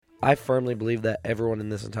I firmly believe that everyone in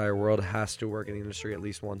this entire world has to work in the industry at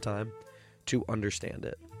least one time to understand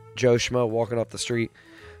it. Joe Schmo walking off the street.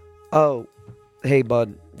 Oh, hey, bud,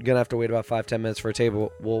 you're going to have to wait about 5-10 minutes for a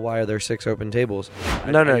table. Well, why are there 6 open tables?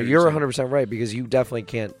 No, you're 100% right, because you definitely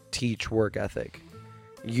can't teach work ethic.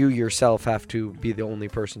 You yourself have to be the only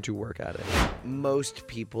person to work at it. Most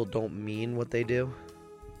people don't mean what they do.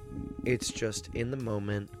 It's just in the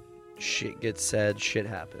moment, shit gets said, shit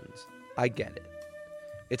happens. I get it.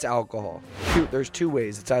 It's alcohol. There's 2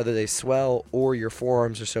 ways. It's either they swell or your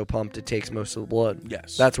forearms are so pumped it takes most of the blood.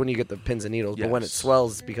 Yes. That's when you get the pins and needles. Yes. But when it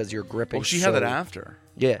swells, it's because you're gripping. Well, she had that after.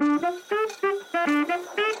 Yeah.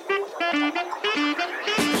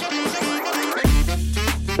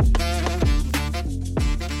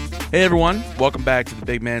 Hey everyone, welcome back to the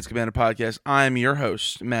Big Man's Cabana podcast. I'm your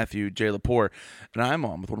host, Matthew J. Lepore, and I'm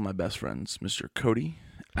on with one of my best friends, Mr. Cody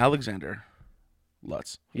Alexander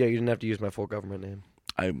Lutz. Yeah, you didn't have to use my full government name.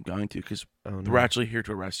 I'm going to, because no. we're actually here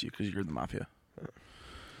to arrest you, because you're the mafia.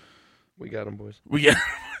 We got him, boys.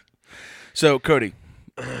 So, Cody,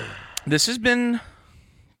 this has been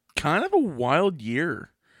kind of a wild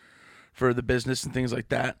year for the business and things like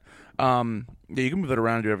that. Yeah, you can move it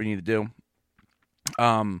around and do whatever you need to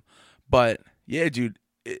do. But yeah, dude,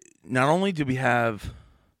 not only did we have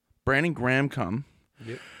Brandon Graham come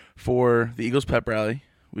for the Eagles pep rally,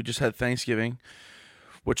 we just had Thanksgiving,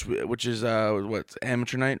 which is what,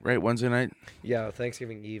 amateur night, right? Wednesday night. Yeah,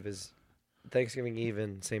 Thanksgiving Eve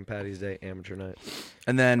and St. Patty's Day amateur night.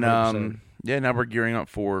 And then 100%. yeah, now we're gearing up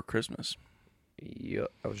for Christmas. Yeah,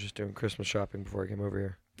 I was just doing Christmas shopping before I came over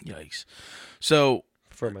here. Yikes! So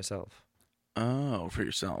For myself. oh, for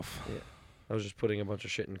yourself. Yeah. I was just putting a bunch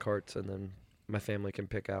of shit in carts, and then my family can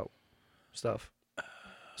pick out stuff.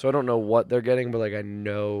 So I don't know what they're getting, but like I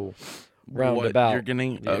know roundabout. What you're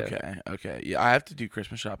getting? Yeah. Okay. Yeah, I have to do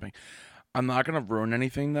Christmas shopping. I'm not gonna ruin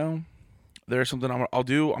anything though. There's something I'll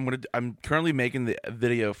do. I'm currently making the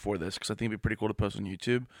video for this because I think it'd be pretty cool to post on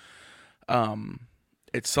YouTube.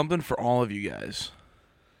 It's something for all of you guys.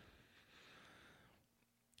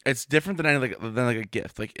 It's different than a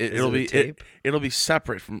gift. Like it'll be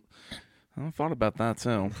separate from. I thought about that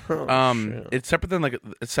too. Shit. It's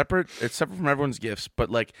separate it's separate from everyone's gifts, but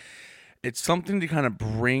like it's something to kind of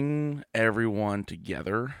bring everyone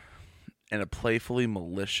together in a playfully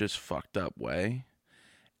malicious, fucked up way,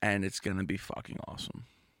 and it's gonna be fucking awesome.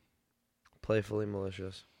 Playfully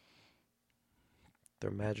malicious.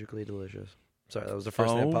 They're magically delicious. Sorry, that was the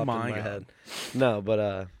first thing that popped in my head. No,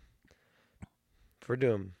 but if we're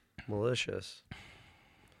doing malicious,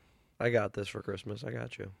 I got this for Christmas. I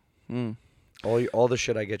got you. All the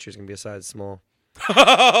shit I get you is gonna be a size small.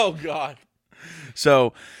 Oh God!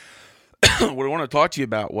 So, what I want to talk to you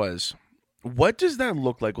about was, what does that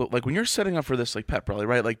look like? Like when you're setting up for this, like pep rally,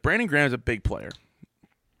 right? Like Brandon Graham's a big player.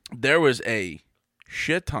 There was a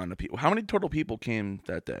shit ton of people. How many total people came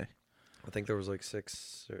that day? I think there was like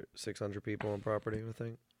 600 people on property. I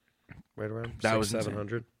think right around that was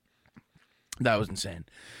 700. That was insane.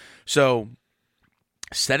 So,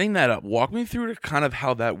 setting that up, walk me through to kind of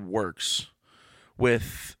how that works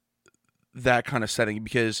with that kind of setting,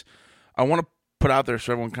 because I want to put out there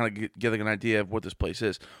so everyone kind of get like an idea of what this place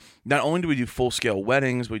is. Not only do we do full-scale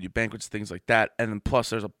weddings, we do banquets, things like that, and then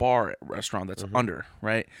plus there's a bar restaurant that's under,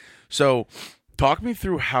 right? So talk me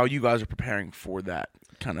through how you guys are preparing for that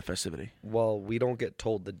kind of festivity. Well, we don't get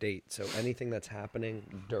told the date, so anything that's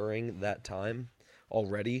happening during that time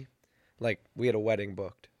already, like we had a wedding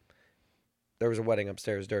booked. There was a wedding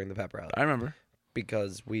upstairs during the pep rally. I remember.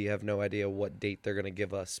 Because we have no idea what date they're going to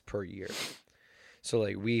give us per year. So,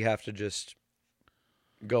 like, we have to just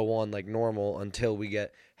go on like normal until we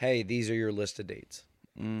get, hey, these are your listed dates.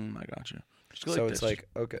 I got you. So it's like,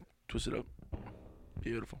 okay. Twist it up.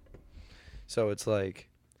 Beautiful. So it's like,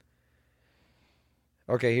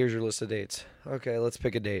 okay, here's your list of dates. Okay, let's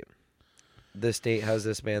pick a date. This date has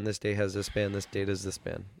this band, this date has this band, this date is this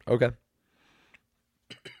band. Okay.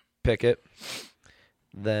 Pick it.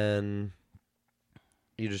 Then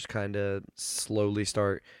you just kind of slowly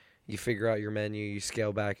start. You figure out your menu. You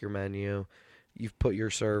scale back your menu. You put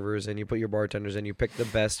your servers in. You put your bartenders in. You pick the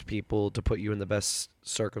best people to put you in the best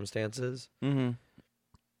circumstances in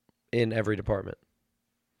every department.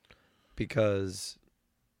 Because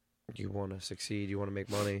you want to succeed. You want to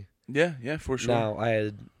make money. Yeah, for sure. Now, I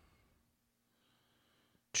had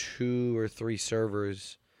 2 or 3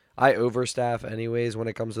 servers. I overstaff anyways when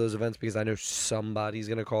it comes to those events because I know somebody's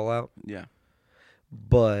going to call out. Yeah.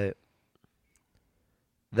 But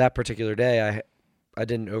that particular day, I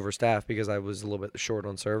didn't overstaff because I was a little bit short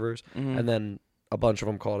on servers. And then a bunch of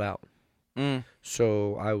them called out.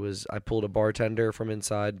 So I pulled a bartender from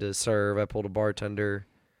inside to serve. I pulled a bartender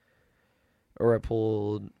or I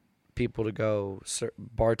pulled people to go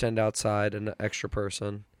bartend outside, an extra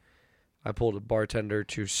person. I pulled a bartender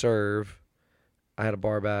to serve. I had a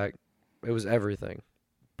bar back. It was everything.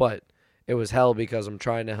 But it was hell because I'm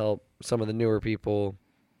trying to help some of the newer people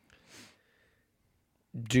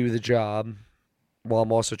do the job while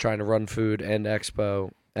I'm also trying to run food and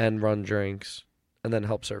expo and run drinks and then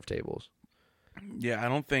help serve tables. Yeah, I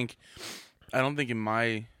don't think in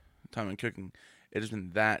my time in cooking it has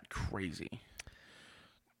been that crazy.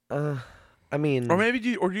 I mean, Or maybe do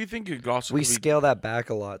you think it also we could be- scale that back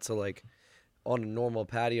a lot. So like on a normal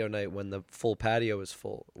patio night when the full patio is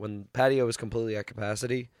full, when patio is completely at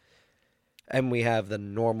capacity and we have the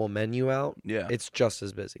normal menu out, Yeah. it's just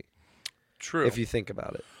as busy. True. If you think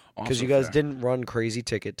about it. Because Also you guys fair. didn't run crazy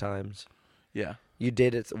ticket times. Yeah. You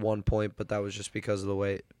did at one point, but that was just because of the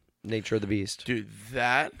way nature of the beast. Dude,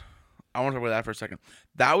 I want to talk about that for a second.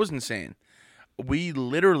 That was insane. We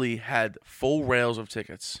literally had full rails of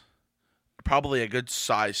tickets, probably a good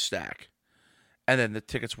size stack, and then the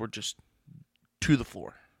tickets were just to the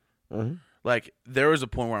floor. Mm-hmm. Like there was a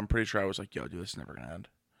point where I'm pretty sure I was like, "Yo, dude, this is never gonna end."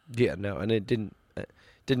 Yeah, no, and it didn't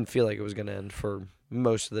feel like it was going to end for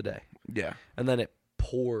most of the day. Yeah, And then it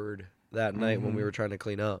poured that night when we Mhm. were trying to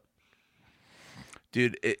clean up.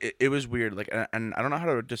 dude, it was weird. Like, and I don't know how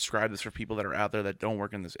to describe this for people that are out there that don't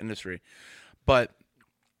work in this industry, but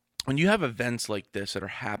when you have events like this that are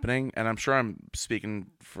happening, and I'm sure I'm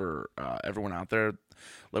speaking for everyone out there,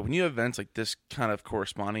 like when you have events like this kind of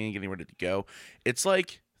corresponding and getting ready to go, it's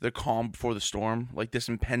like the calm before the storm, like this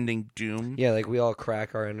impending doom. Yeah, like we all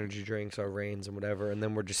crack our energy drinks, our Reigns and whatever, and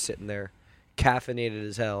then we're just sitting there caffeinated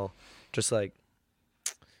as hell, just like,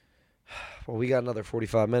 well, we got another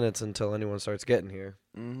 45 minutes until anyone starts getting here.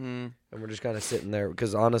 Mm-hmm. And we're just kind of sitting there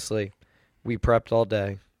because honestly, we prepped all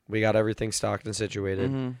day. We got everything stocked and situated.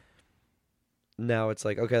 Mm-hmm. Now it's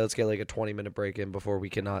like, okay, let's get like a 20-minute break in before we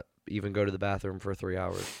cannot even go to the bathroom for 3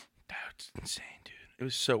 hours. That's insane, dude. It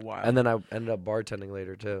was so wild. And then I ended up bartending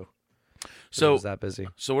later too. It So was that busy.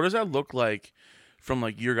 So what does that look like from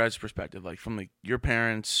like your guys' perspective? Like from like your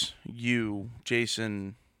parents, you,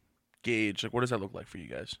 Jason, Gage. Like what does that look like for you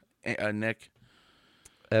guys? Nick.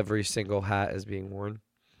 Every single hat is being worn.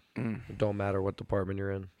 Mm, It don't matter what department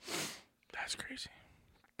you're in. that's crazy.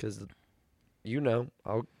 Because,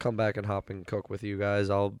 I'll come back and hop and cook with you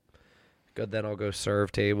guys. I'll go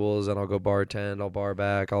serve tables and I'll go bartend. I'll bar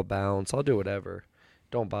back. I'll bounce. I'll do whatever.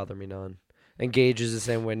 Don't bother me none. And Gage is the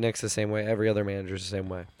same way. Nick's the same way. Every other manager's the same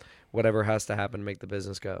way. Whatever has to happen to make the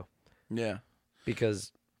business go. Yeah.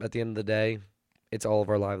 Because at the end of the day, it's all of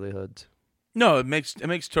our livelihoods. No, it makes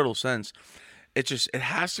total sense. It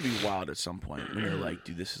has to be wild at some point when you're like,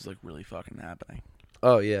 dude, this is like really fucking happening.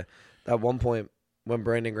 Oh, yeah. At one point, when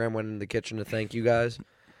Brandon Graham went in the kitchen to thank you guys,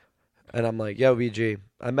 and I'm like, yo, BG.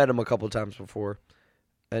 I met him a couple times before.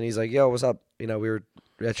 And he's like, yo, what's up?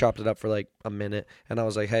 I chopped it up for like a minute. And I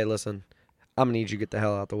was like, hey, listen, I'm going to need you to get the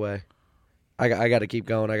hell out the way. I got to keep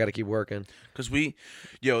going. I got to keep working. Because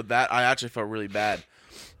that I actually felt really bad.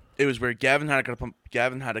 It was where Gavin had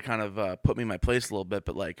to kind of put me in my place a little bit,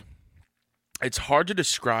 but like, it's hard to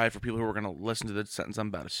describe for people who are going to listen to the sentence I'm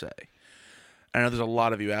about to say. I know there's a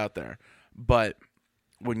lot of you out there, but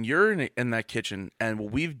when you're in that kitchen, and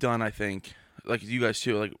what we've done, I think, like you guys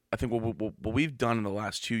too, like I think what we've done in the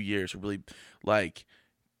last 2 years to really like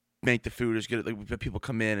make the food as good. Like we've had people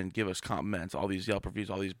come in and give us compliments, all these Yelp reviews,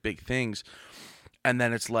 all these big things, and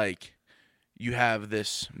then it's like you have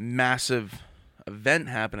this massive event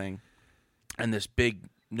happening, and this big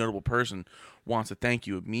notable person wants to thank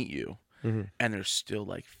you and meet you, and there's still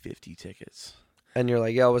like 50 tickets. And you're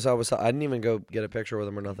like, yo, what's up, what's up? I didn't even go get a picture with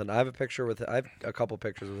him or nothing. I have a couple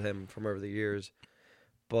pictures with him from over the years.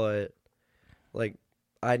 But, like,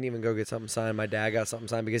 I didn't even go get something signed. My dad got something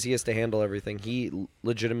signed because he has to handle everything. He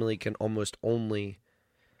legitimately can almost only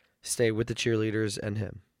stay with the cheerleaders and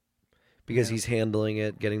him. Because he's handling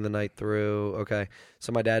it, getting the night through. Okay.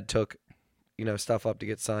 So my dad took, stuff up to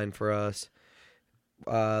get signed for us.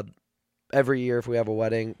 Every year if we have a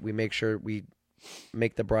wedding, we make sure we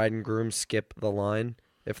make the bride and groom skip the line.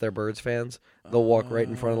 If they're Birds fans, they'll walk right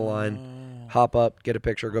in front of the line, hop up, get a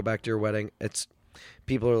picture, go back to your wedding.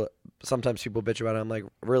 Sometimes people bitch about it. I'm like,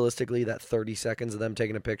 realistically, that 30 seconds of them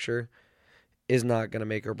taking a picture is not gonna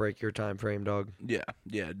make or break your time frame, dog. Yeah,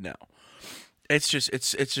 no. It's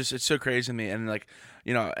so crazy to me, and like,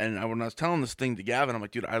 when I was telling this thing to Gavin, I'm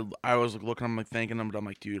like, dude, I was like looking, I'm like thanking him, but I'm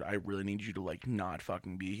like, dude, I really need you to like not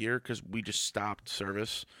fucking be here because we just stopped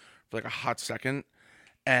service for like a hot second,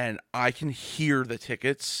 and I can hear the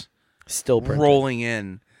tickets Still printing. rolling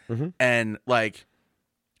in, Mhm. and like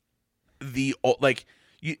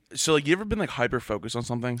So like, you ever been like hyper focused on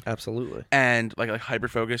something Absolutely. and like hyper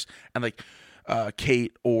focused and like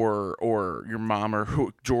Kate or your mom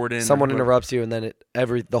or Jordan or Someone whoever- interrupts you, and then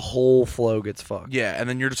the whole flow gets fucked. Yeah, and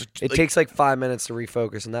then you're just It takes like 5 minutes to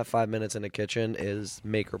refocus, and that 5 minutes in the kitchen is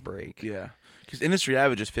make or break. yeah, because industry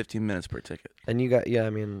average is 15 minutes per ticket. And you got I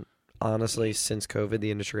mean, honestly, since COVID,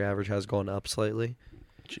 the industry average has gone up slightly,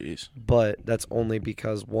 Jeez. but that's only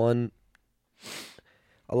because one,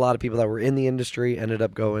 a lot of people that were in the industry ended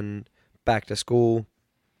up going back to school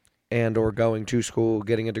and or going to school,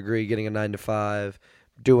 getting a degree, getting a 9 to 5,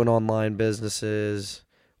 doing online businesses,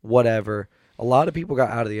 whatever. A lot of people got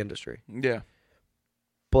out of the industry, Yeah.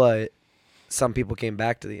 but some people came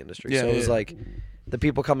back to the industry. Yeah, So it was yeah. like the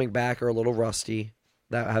people coming back are a little rusty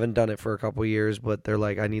that haven't done it for a couple of years, but they're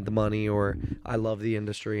like, I need the money or I love the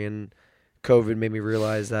industry. And COVID made me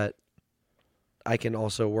realize that I can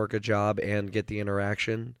also work a job and get the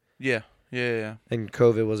interaction. Yeah. Yeah. And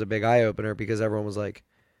COVID was a big eye opener because everyone was like,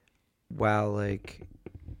 wow, like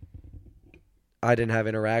I didn't have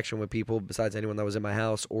interaction with people besides anyone that was in my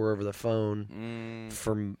house or over the phone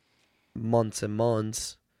for months and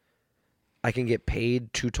months. I can get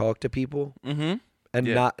paid to talk to people Mm-hmm. and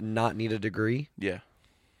Yeah. not need a degree. Yeah.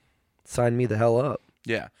 Sign me the hell up.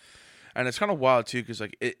 Yeah. And it's kind of wild too, because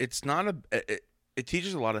like it's not it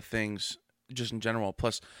teaches a lot of things just in general.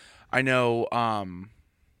 Plus, I know why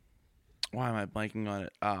am I blanking on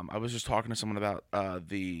it? I was just talking to someone about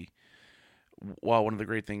one of the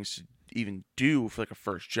great things to even do for like a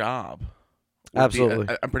first job. would be-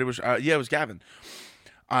 Absolutely. I'm pretty much it was Gavin.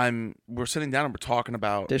 We're sitting down and we're talking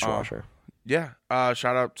about Dishwasher. yeah.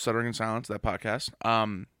 Shout out Stuttering in Silence, that podcast.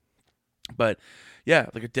 But yeah,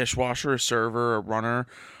 like a dishwasher, a server, a runner.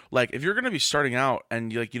 Like if you're gonna be starting out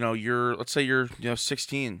and let's say you're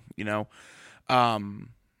 16,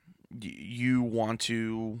 you want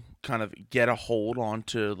to kind of get a hold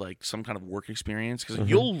onto like some kind of work experience because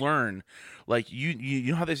you'll learn. Like you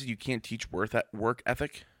know how they said you can't teach work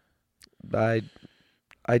ethic.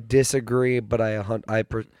 I disagree, but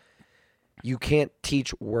you can't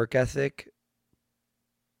teach work ethic,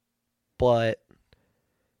 but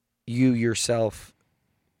you yourself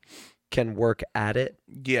can work at it.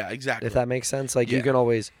 Yeah, exactly. If that makes sense, like you Yeah. can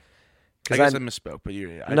always. I guess I misspoke, but you're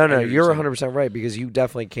No, you're 100% right because you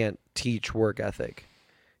definitely can't teach work ethic.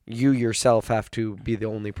 You yourself have to be the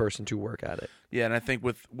only person to work at it. Yeah, and I think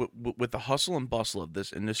with the hustle and bustle of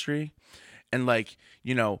this industry, and like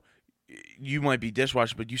you might be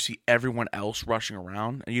dishwashing, but you see everyone else rushing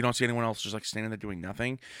around, and you don't see anyone else just like standing there doing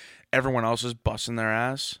nothing. Everyone else is busting their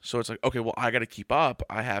ass, so it's like, okay, well, I got to keep up.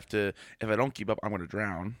 I have to. If I don't keep up, I'm going to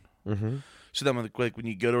drown. Mm-hmm. So then, when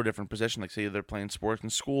you go to a different position, like say they're playing sports in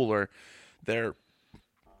school or they're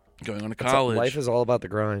going on to college, Life is all about the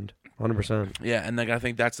grind. 100%. yeah, and like I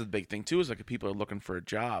think that's the big thing too is like if people are looking for a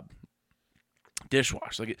job,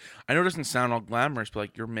 dishwash. Like I know it doesn't sound all glamorous, but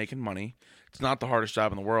like you're making money. It's not the hardest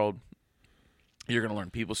job in the world. You're gonna learn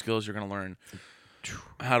people skills. You're gonna learn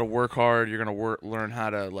how to work hard. You're gonna learn how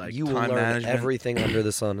to like You will time learn management. everything under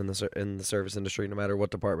the sun in the service industry, no matter what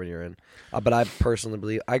department you're in. But I personally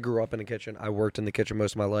believe I grew up in a kitchen. I worked in the kitchen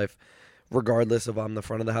most of my life, regardless of I'm the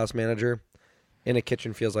front of the house manager. In a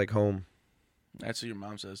kitchen feels like home, That's what your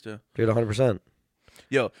mom says too. dude. 100%.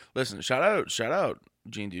 Yo, listen, shout out,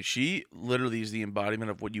 Jean. Dude, she literally is the embodiment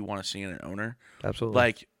of what you want to see in an owner.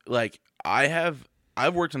 Absolutely. Like I've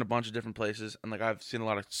worked in a bunch of different places and like I've seen a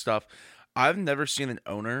lot of stuff. I've never seen an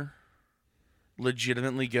owner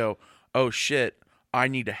legitimately go, "Oh shit, I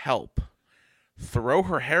need to help." Throw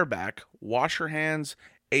her hair back, wash her hands,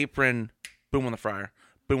 apron, boom on the fryer,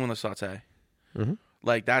 boom on the saute. Mhm.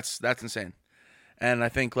 Like that's insane. And I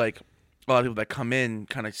think like a lot of people that come in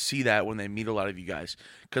kind of see that when they meet a lot of you guys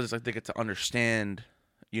because it's like they get to understand,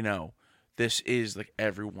 this is like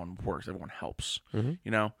everyone works, everyone helps,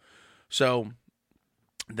 So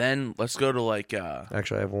then let's go to like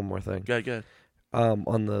Actually, I have one more thing. good.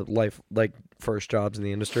 On the first jobs in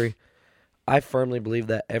the industry. I firmly believe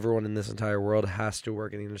that everyone in this entire world has to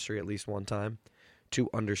work in the industry at least one time to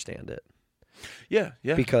understand it. Yeah.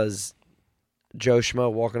 Because Joe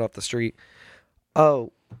Schmo walking off the street,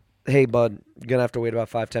 oh, hey, bud, you're going to have to wait about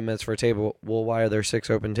 5-10 minutes for a table. Well, why are there 6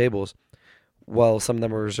 open tables? Well, some of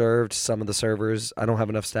them are reserved. Some of the servers, I don't have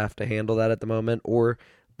enough staff to handle that at the moment, or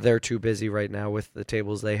they're too busy right now with the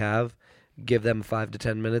tables they have. Give them 5 to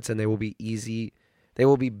 10 minutes, and they will be easy. They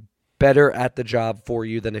will be better at the job for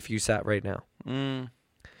you than if you sat right now.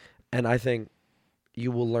 And I think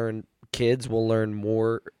kids will learn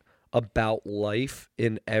more about life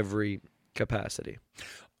in every capacity.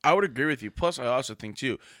 I would agree with you. Plus, I also think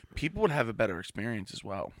too, people would have a better experience as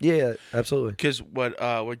well. Yeah, absolutely. Because what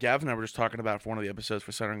Gavin and I were just talking about for one of the episodes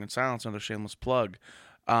for Centering in Silence, another shameless plug,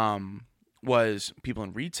 was people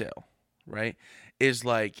in retail, right? Is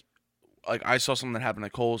like I saw something that happened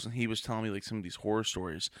at Kohl's, and he was telling me like some of these horror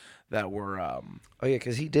stories that were. Oh yeah,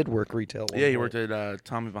 because he did work retail. At one Yeah, he point. worked at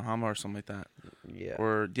Tommy Bahama or something like that. Yeah.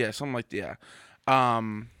 Or something like that.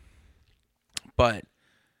 Yeah. But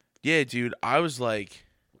yeah, dude, I was like,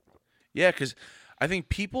 yeah, because I think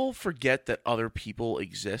people forget that other people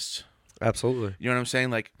exist. Absolutely. You know what I'm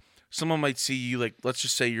saying? Like, someone might see you, like, let's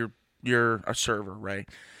just say you're a server, right?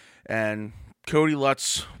 And Cody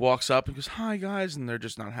Lutz walks up and goes, "Hi guys," and they're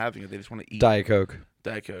just not having it. They just want to eat Diet Coke.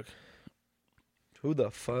 Diet Coke. Who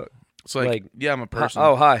the fuck? It's like yeah, I'm a person.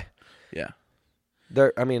 Oh, hi. Yeah.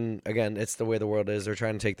 I mean, again, it's the way the world is. They're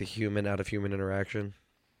trying to take the human out of human interaction.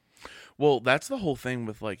 Well, that's the whole thing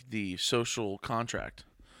with like the social contract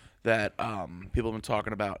that people have been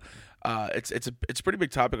talking about. It's a pretty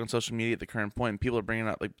big topic on social media at the current point. And people are bringing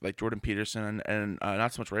up like Jordan Peterson and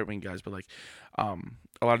not so much right wing guys, but like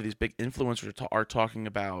a lot of these big influencers are talking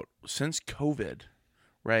about since COVID,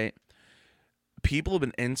 right? People have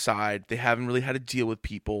been inside. They haven't really had to deal with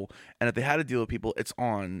people, and if they had to deal with people, it's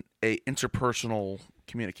on a interpersonal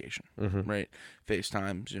communication, right?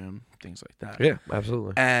 FaceTime, Zoom, things like that. Yeah,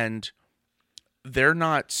 absolutely. And they're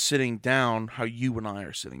not sitting down how you and I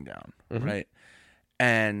are sitting down, right?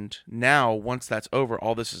 And now, once that's over,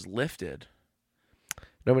 all this is lifted.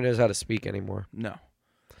 Nobody knows how to speak anymore. No.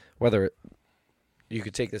 You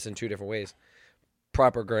could take this in two different ways.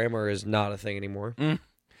 Proper grammar is not a thing anymore.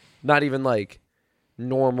 Not even like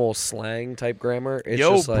normal slang type grammar. It's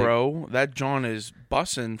Yo, just like, bro, that John is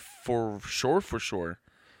bussing for sure.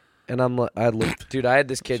 and dude, I had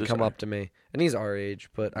this kid So come sorry. up to me, and he's our age,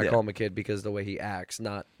 but I Yeah. call him a kid because the way he acts,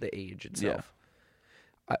 not the age itself.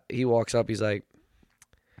 He walks up, he's like,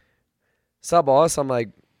 "What's up, boss?" I'm like,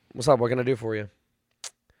 "What's up? What can I do for you?"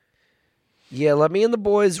 "Yeah, let me and the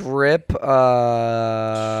boys rip right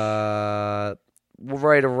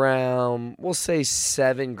around, we'll say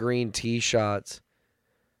 7 green tee shots."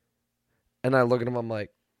 And I look at him, I'm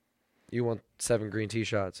like, "You want 7 green tee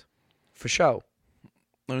shots?" "For show."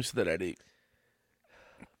 Let me see that ID.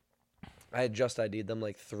 I had just ID'd them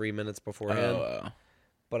like 3 minutes beforehand,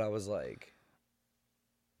 but I was like,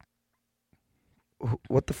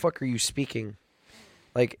 "What the fuck are you speaking?"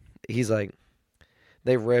 Like, he's like,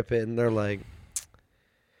 they rip it and they're like,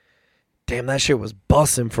 "Damn, that shit was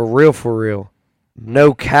bussin' for real.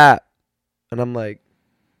 No cap." And I'm like,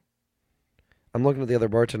 I'm looking at the other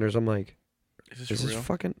bartenders. I'm like, is is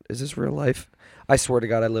real? this real life? I swear to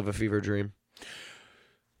God, I live a fever dream.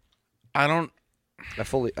 I don't. I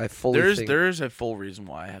fully think. There's a full reason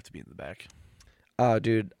why I have to be in the back. Oh,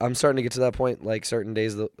 dude, I'm starting to get to that point. Like certain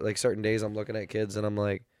days, I'm looking at kids and I'm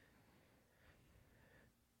like,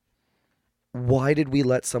 why did we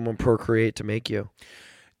let someone procreate to make you?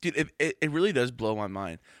 Dude, it really does blow my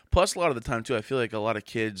mind. Plus, a lot of the time, too, I feel like a lot of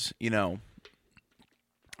kids, you know,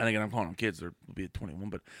 and again, I'm calling them kids, they'll be 21,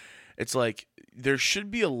 but it's like there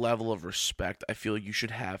should be a level of respect I feel like you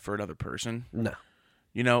should have for another person. No.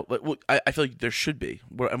 You know, like, I feel like there should be.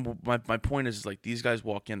 My point is, like, these guys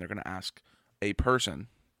walk in, they're going to ask a person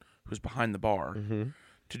who's behind the bar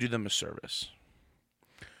to do them a service.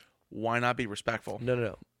 Why not be respectful?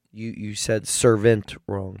 No. You said servant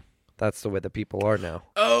wrong. That's the way that people are now.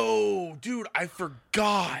 Oh, dude, I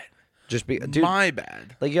forgot. Dude, My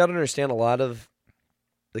bad. like, you gotta understand, a lot of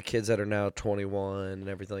the kids that are now 21 and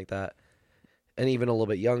everything like that, and even a little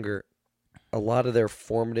bit younger, a lot of their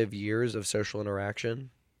formative years of social interaction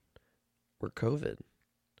were COVID.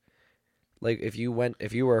 Like, if you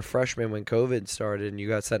were a freshman when COVID started and you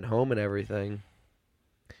got sent home and everything,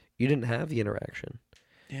 you didn't have the interaction.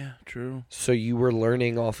 Yeah, true. So you were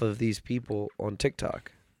learning off of these people on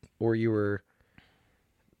TikTok, or you were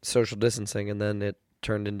social distancing, and then it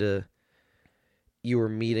turned into you were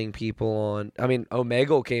meeting people on. I mean,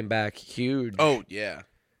 Omegle came back huge. Oh yeah.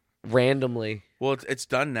 Randomly. Well, it's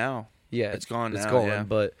done now. Yeah, It's gone It's now, gone, yeah.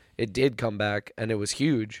 but it did come back, and it was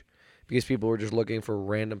huge because people were just looking for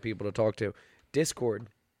random people to talk to. Discord.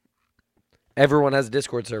 Everyone has a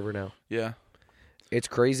Discord server now. Yeah. It's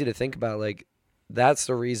crazy to think about. Like, that's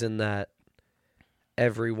the reason that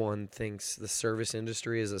everyone thinks the service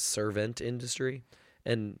industry is a servant industry,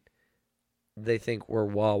 and they think we're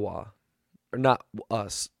Wawa, or not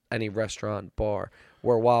us, any restaurant, bar.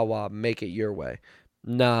 We're Wawa, make it your way.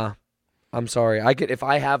 Nah, I'm sorry. If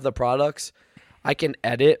I have the products, I can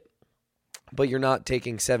edit, but you're not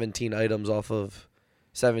taking 17 items off of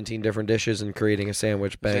 17 different dishes and creating a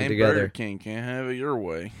sandwich bang Same together. Burger King can't have it your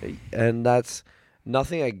way. And that's,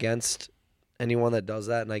 Nothing against anyone that does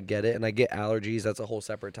that, and I get it, and I get allergies. That's a whole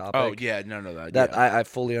separate topic. Oh yeah, no, That yeah. I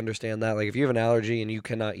fully understand that. Like if you have an allergy and you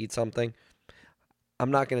cannot eat something,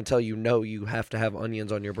 I'm not going to tell you no. You have to have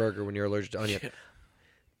onions on your burger when you're allergic to onion. Yeah.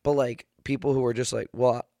 But like people who are just like,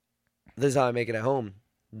 well, this is how I make it at home.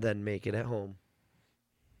 Then make it at home.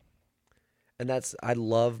 And I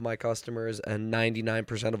love my customers, and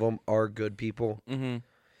 99% of them are good people. Mm-hmm.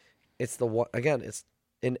 It's the one again. It's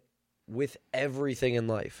in with everything in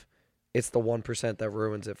life. It's the 1% that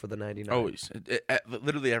ruins it for the 99. Always,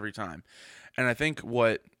 literally every time. And I think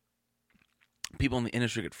what people in the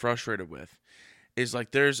industry get frustrated with is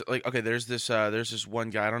like there's this one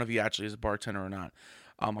guy. I don't know if he actually is a bartender or not.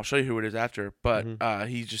 I'll show you who it is after, but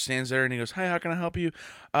he just stands there and he goes, "Hey, how can I help you?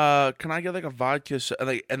 Can I get like a vodka?"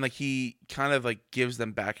 And he kind of like gives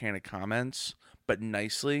them backhanded comments, but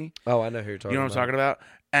nicely. Oh, I know who you're talking about. You know what I'm talking about?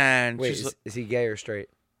 And wait, is he gay or straight?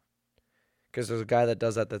 Because there's a guy that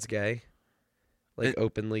does that's gay, like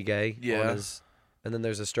openly gay. Yeah. And then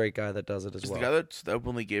there's a straight guy that does it as is well. the guy that's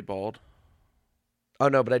openly gay bald? Oh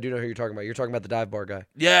no, but I do know who you're talking about. You're talking about the dive bar guy.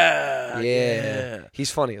 Yeah.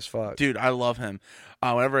 He's funny as fuck, Dude, I love him.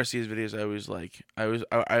 Whenever I see his videos,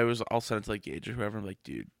 I'll send it to like Gage or whoever. I'm like,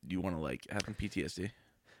 dude, do you want to like have some PTSD?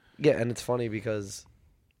 Yeah, and it's funny because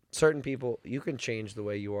certain people, you can change the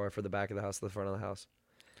way you are for the back of the house to the front of the house.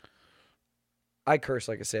 I curse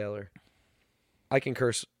like a sailor. I can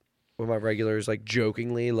curse with my regulars, like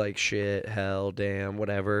jokingly, like shit, hell, damn,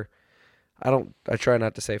 whatever. I try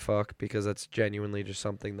not to say fuck because that's genuinely just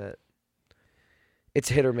something that it's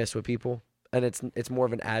hit or miss with people, and it's more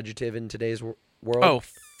of an adjective in today's world. Oh,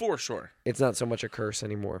 for sure. It's not so much a curse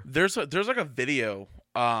anymore. There's like a video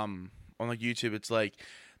on like YouTube. It's like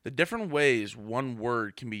the different ways one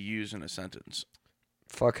word can be used in a sentence.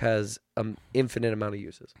 Fuck has an infinite amount of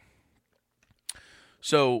uses.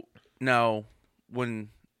 So now, when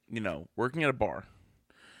working at a bar,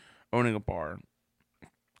 owning a bar,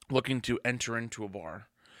 looking to enter into a bar,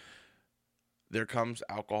 there comes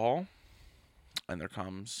alcohol, and there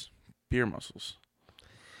comes beer muscles.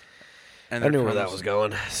 And I knew where that was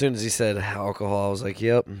going. As soon as he said alcohol, I was like,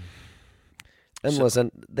 yep. And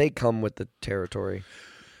listen, they come with the territory.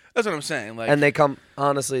 That's what I'm saying. Like, and they come,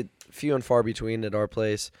 honestly, few and far between at our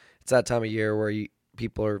place. It's that time of year where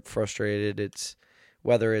people are frustrated. It's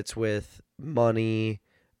whether it's with money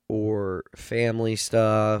or family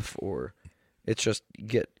stuff, or it's just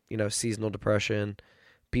seasonal depression.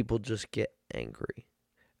 People just get angry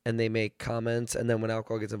and they make comments, and then when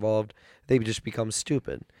alcohol gets involved, they just become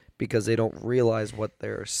stupid because they don't realize what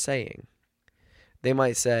they're saying. They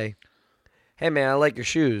might say, "Hey man, I like your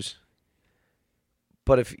shoes."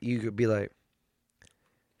 But if you could be like,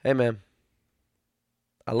 "Hey man,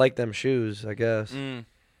 I like them shoes, I guess."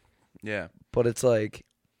 Yeah. But it's like,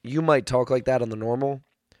 you might talk like that on the normal,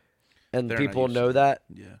 and people know that.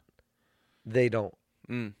 Yeah. They don't.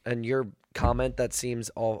 And your comment that seems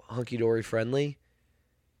all hunky-dory friendly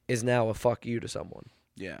is now a fuck you to someone.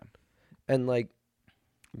 Yeah. And like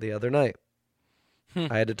the other night,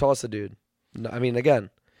 I had to toss a dude. I mean, again,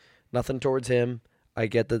 nothing towards him. I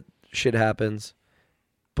get that shit happens,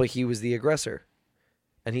 but he was the aggressor.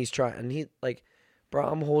 And he's trying, and he like, bro,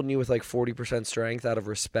 I'm holding you with like 40% strength out of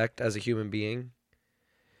respect as a human being.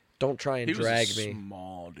 Don't try and drag me. He was a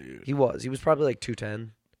small dude. He was probably like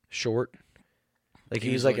 210, short. Like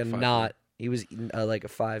he was like a not. He was like a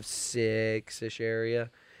 5'6" area,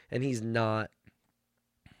 and he's not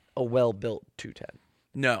a well built 210.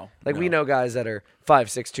 No, like we know guys that are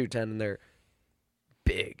 5'6", 210, and they're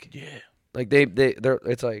big. Yeah, like they're.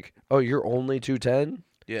 It's like, oh, you're only 210.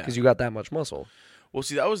 Yeah, because you got that much muscle. Well,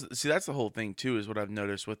 that's the whole thing too. Is what I've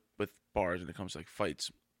noticed with bars when it comes to like fights.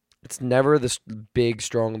 It's never the big,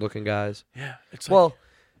 strong-looking guys. Yeah, it's like, well,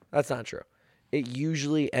 that's not true. It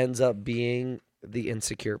usually ends up being the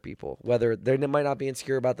insecure people, whether they might not be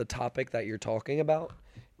insecure about the topic that you're talking about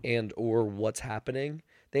and or what's happening.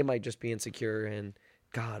 They might just be insecure in,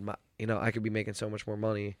 God, I could be making so much more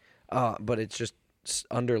money, but it's just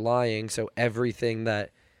underlying. So everything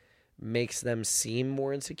that makes them seem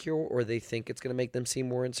more insecure, or they think it's going to make them seem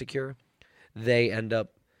more insecure, they end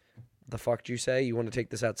up, the fuck do you say? You want to take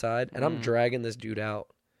this outside? And I'm dragging this dude out.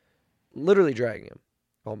 Literally dragging him.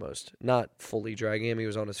 Almost. Not fully dragging him. He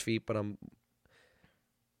was on his feet, but I'm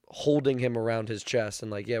holding him around his chest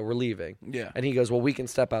and like, yeah, we're leaving. Yeah. And he goes, well, we can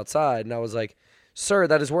step outside. And I was like, sir,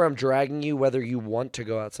 that is where I'm dragging you whether you want to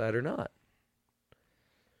go outside or not.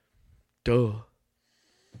 Duh.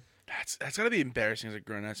 That's got to be embarrassing as a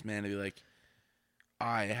grown-ass man to be like,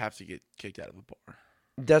 I have to get kicked out of a bar.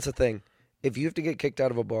 That's the thing. If you have to get kicked out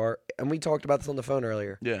of a bar, and we talked about this on the phone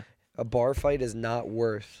earlier. Yeah. A bar fight is not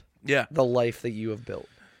worth Yeah. the life that you have built.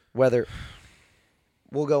 Whether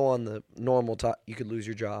we'll go on the normal top, you could lose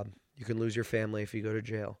your job. You can lose your family if you go to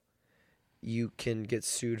jail. You can get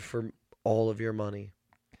sued for all of your money.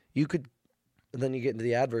 You could, and then you get into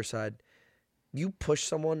the adverse side. You push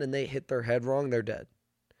someone and they hit their head wrong, they're dead.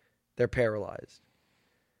 They're paralyzed.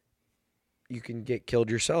 You can get killed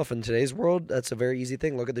yourself. In today's world, that's a very easy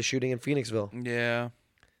thing. Look at the shooting in Phoenixville. Yeah.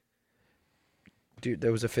 Dude,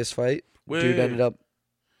 there was a fist fight. Wait, Dude ended up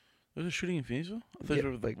there was a shooting in Phoenixville? I thought yeah, you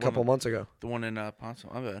were like a couple months ago. The one in Ponce.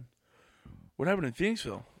 My bad. What happened in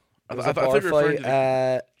Phoenixville? It was a bar fight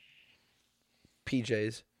at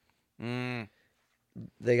PJ's.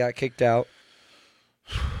 They got kicked out.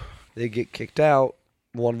 They get kicked out.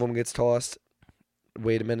 One of them gets tossed.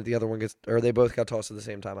 Wait a minute. The other one gets... Or they both got tossed at the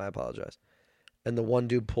same time. I apologize. And the one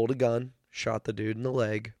dude pulled a gun, shot the dude in the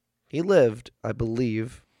leg. He lived, I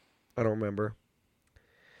believe. I don't remember.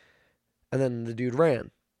 And then the dude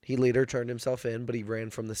ran. He later turned himself in, but he ran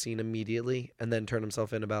from the scene immediately and then turned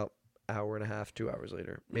himself in about an hour and a half, 2 hours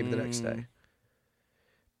later. Maybe the next day.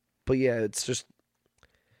 But yeah, it's just...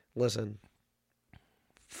 Listen.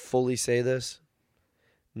 Fully say this.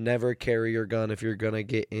 Never carry your gun if you're going to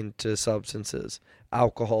get into substances.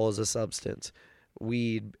 Alcohol is a substance.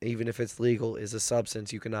 Weed, even if it's legal, is a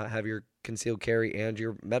substance. You cannot have your concealed carry and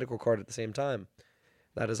your medical card at the same time.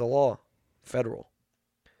 That is a law. Federal.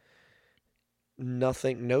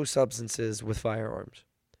 Nothing, no substances with firearms.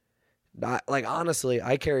 Honestly,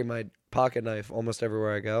 I carry my pocket knife almost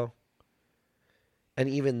everywhere I go. And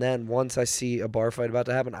even then, once I see a bar fight about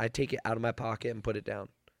to happen, I take it out of my pocket and put it down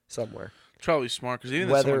somewhere. It's probably smart because even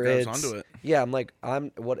if someone grabs onto it. Yeah, I'm like,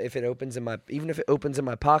 what if it opens in my, even if it opens in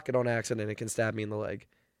my pocket on accident, it can stab me in the leg.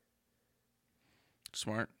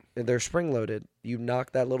 Smart. They're spring loaded. You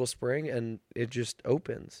knock that little spring and it just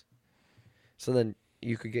opens. So then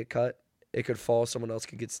you could get cut. It could fall. Someone else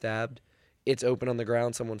could get stabbed. It's open on the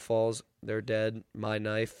ground. Someone falls. They're dead. My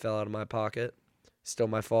knife fell out of my pocket. Still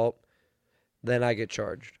my fault. Then I get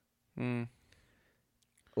charged.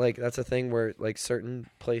 Like, that's a thing where, like, certain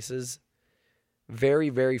places, very,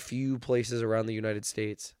 very few places around the United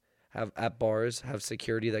States at bars have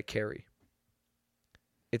security that carry.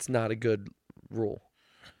 It's not a good rule.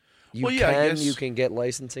 You can get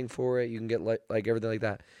licensing for it. You can get like everything like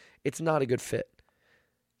that. It's not a good fit.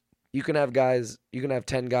 You can have 10 guys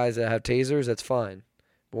that have tasers, that's fine.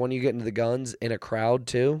 But when you get into the guns in a crowd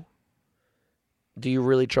too, do you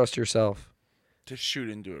really trust yourself to shoot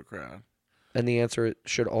into a crowd? And the answer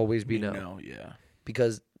should always be no. No, yeah.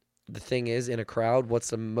 Because the thing is, in a crowd, what's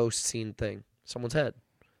the most seen thing? Someone's head.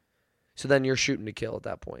 So then you're shooting to kill at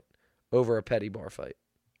that point over a petty bar fight.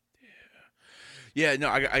 Yeah, no,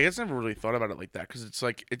 I guess I never really thought about it like that because it's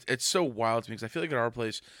like it's so wild to me because I feel like at our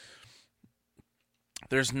place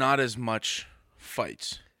there's not as much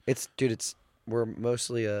fights. We're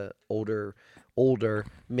mostly older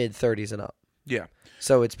mid-30s and up. Yeah.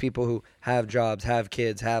 So it's people who have jobs, have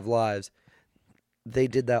kids, have lives. They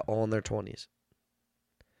did that all in their 20s.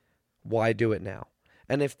 Why do it now?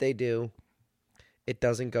 And if they do, it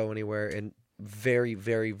doesn't go anywhere. And very,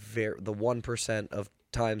 very, very, the 1% of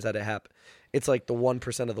times that it happens, it's like the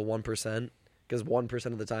 1% of the 1%, because 1%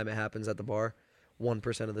 of the time it happens at the bar,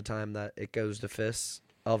 1% of the time that it goes to fists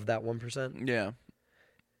of that 1%. Yeah.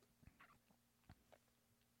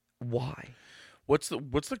 Why? What's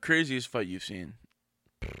the craziest fight you've seen?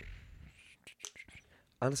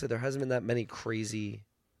 Honestly, there hasn't been that many crazy,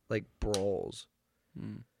 like, brawls.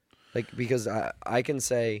 Like, because I can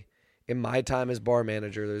say, in my time as bar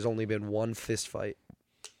manager, there's only been one fist fight.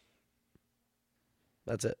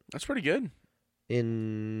 That's it. That's pretty good.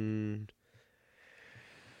 In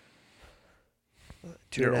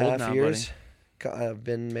 2.5 years, I've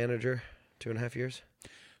been manager 2.5 years.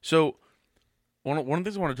 So, one of the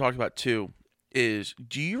things I want to talk about, too, is,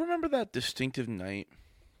 do you remember that distinctive night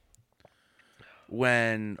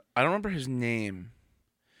when, I don't remember his name,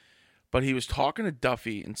 but he was talking to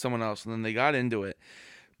Duffy and someone else, and then they got into it,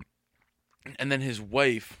 and then his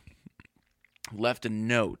wife left a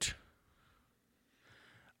note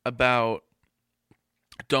about,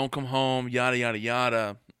 don't come home, yada, yada,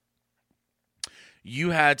 yada.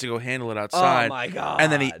 You had to go handle it outside. Oh, my God.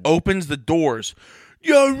 And then he opens the doors.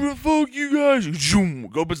 Yeah, fuck you guys. Zoom.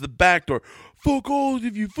 Opens the back door. Fuck all of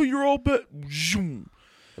you. You're all bad. Zoom.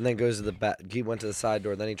 And then goes to the back. He went to the side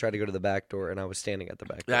door. Then he tried to go to the back door, and I was standing at the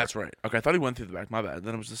back door. That's right. Okay, I thought he went through the back. My bad.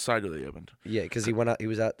 Then it was the side door that he opened. Yeah, because he went out. He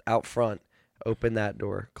was out front, opened that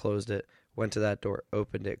door, closed it, went to that door,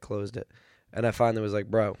 opened it, closed it. And I finally was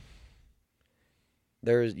like, bro,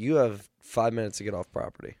 you have 5 minutes to get off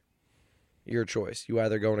property. Your choice. You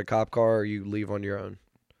either go in a cop car or you leave on your own.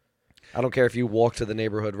 I don't care if you walk to the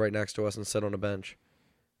neighborhood right next to us and sit on a bench.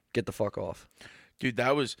 Get the fuck off. Dude,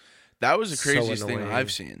 that was the So craziest thing annoying.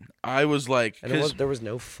 I've seen. I was like, And there was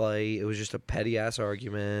no fight. It was just a petty ass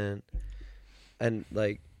argument. And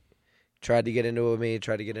like, tried to get into it with me.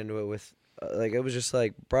 Tried to get into it with like, it was just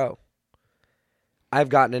like, bro. I've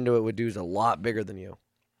gotten into it with dudes a lot bigger than you.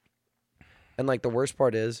 And like the worst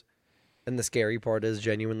part is, and the scary part is,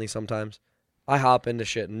 genuinely sometimes, I hop into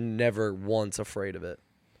shit never once afraid of it.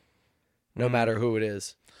 No matter who it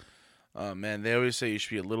is. oh man, they always say you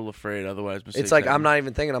should be a little afraid, otherwise mistakes It's like happen. I'm not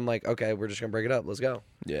even thinking. I'm like, okay, we're just gonna break it up. Let's go.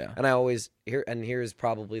 Yeah. And I always here's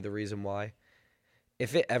probably the reason why.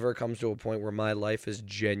 If it ever comes to a point where my life is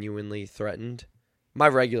genuinely threatened, my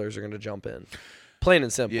regulars are gonna jump in. Plain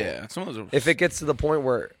and simple. Yeah. Some of those are, If it gets to the point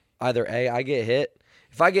where either A, I get hit.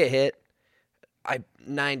 If I get hit,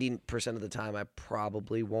 90% of the time I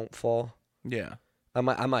probably won't fall. yeah. I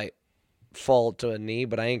might fall to a knee,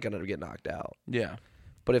 but I ain't gonna get knocked out. Yeah.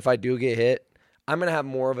 But if I do get hit, I'm gonna have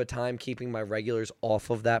more of a time keeping my regulars off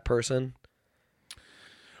of that person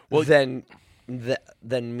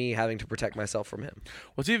than me having to protect myself from him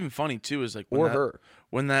What's even funny too is like or her.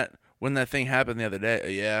 when that thing happened the other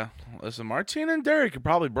day. Yeah. Listen, Martina and Derek could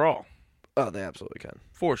probably brawl Oh, they absolutely can.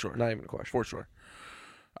 for sure. Not even a question. For sure.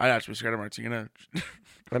 I'd actually be scared of Martina.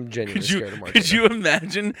 I'm genuinely Could you, scared of Martina. could you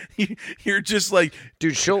imagine? You're just like,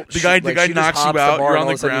 Dude, the guy she just knocks you hops out, bar you're and on all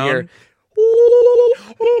the of a sudden you ground.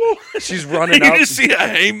 hear, she's running you up. just see a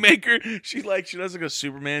haymaker. She does like a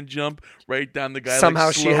Superman jump right down the guy. Somehow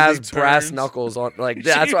like, she slowly has brass turns. knuckles on. Like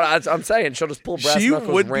that's what I'm saying. She'll just pull brass She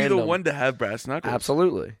knuckles. would random. be the one to have brass knuckles.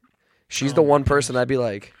 Absolutely. She's the one person I'd be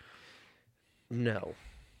like, no,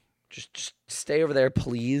 just stay over there,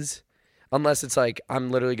 please. Unless it's like I'm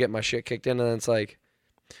literally getting my shit kicked in, and then it's like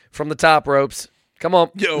from the top ropes. Come on.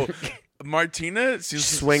 Yo, Martina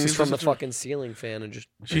Swings from the such a- fucking ceiling fan and just.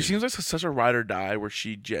 She seems like such a ride or die where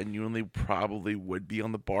she genuinely probably would be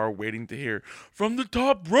on the bar waiting to hear from the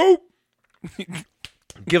top rope.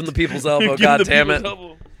 Give them the people's elbow. Give God the damn it. people's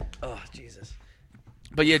elbow. Oh Jesus.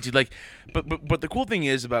 But yeah, dude, like, but the cool thing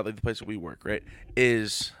is about like the place that we work, right?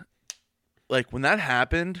 Is like when that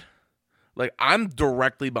happened, like I'm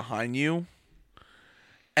directly behind you,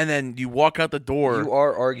 and then you walk out the door. You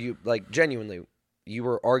are genuinely. You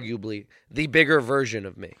were arguably the bigger version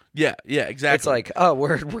of me. Yeah, exactly. It's like, oh,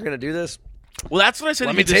 we're gonna do this. well, that's what I said.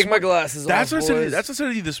 Let to me you this take my glasses That's off. what I said. boys. That's what I said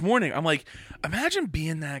to you this morning. I'm like, imagine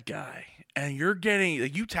being that guy, and you're getting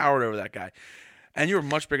like you towered over that guy, and you're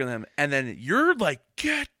much bigger than him, and then you're like,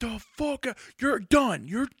 get the fuck out. You're done.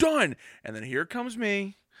 And then here comes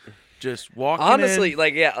me, just walking. Honestly, in.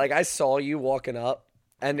 like I saw you walking up,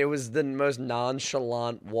 and it was the most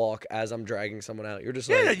nonchalant walk as I'm dragging someone out. You're just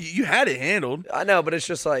like, yeah, you had it handled. I know, but it's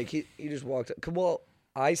just like he just walked. Well,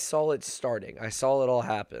 I saw it starting. I saw it all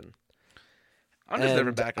happen. I'm just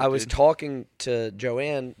never back. I was talking to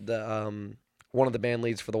Joanne, the one of the band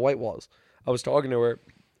leads for the White Walls. I was talking to her,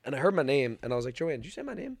 and I heard my name, and I was like, Joanne, did you say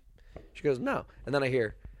my name? She goes, no. And then I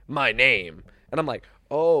hear my name, and I'm like,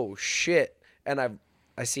 oh shit. And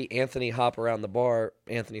I see Anthony hop around the bar.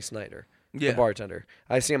 Anthony Snyder, the bartender.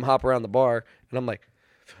 I see him hop around the bar, and I'm like,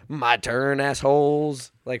 my turn,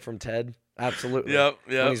 assholes. Like from Ted. Absolutely. Yep.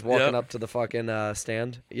 When he's walking up to the fucking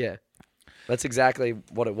stand. Yeah. That's exactly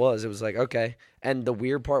what it was. It was like, okay. And the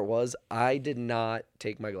weird part was I did not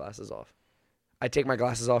take my glasses off. I take my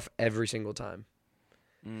glasses off every single time.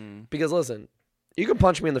 Because listen, you can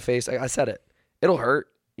punch me in the face. I said it. It'll hurt.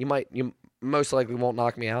 You most likely won't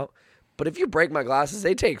knock me out. But if you break my glasses,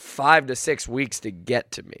 they take 5 to 6 weeks to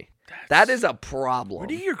get to me. That is a problem. Where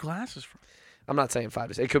do you get your glasses from? I'm not saying 5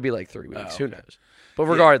 to 6. It could be like 3 weeks. Oh, Who okay. knows? But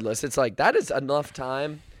regardless, it's like that is enough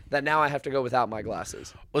time that now I have to go without my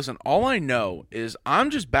glasses. Listen, all I know is I'm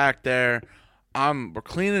just back there. We're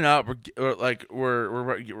cleaning up.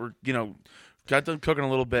 We're you know, got done cooking a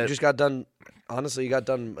little bit. Just got done. Honestly, you got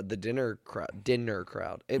done the dinner crowd.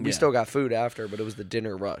 We Yeah. still got food after, but it was the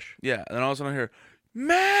dinner rush. Yeah, and then all of a sudden I hear,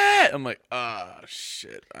 Matt! I'm like,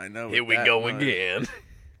 shit, I know. Here what we that go was." again.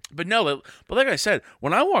 But no, but like I said,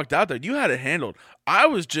 when I walked out there, you had it handled. I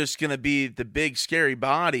was just going to be the big, scary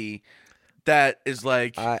body that is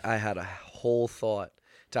like... I had a whole thought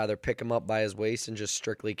to either pick him up by his waist and just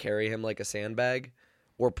strictly carry him like a sandbag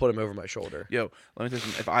or put him over my shoulder. Yo, let me tell you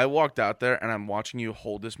something. If I walked out there and I'm watching you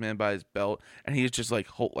hold this man by his belt and he's just like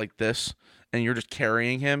hold like this and you're just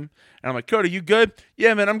carrying him and I'm like, Cody, you good?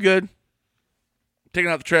 Yeah, man, I'm good.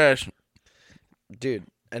 Taking out the trash. Dude,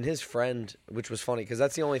 and his friend, which was funny, because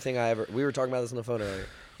that's the only thing we were talking about this on the phone earlier.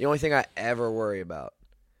 The only thing I ever worry about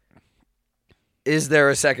is there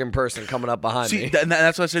a second person coming up behind me? And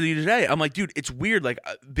that's what I said to you today. I'm like, dude, it's weird. Like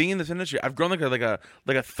being in this industry, I've grown like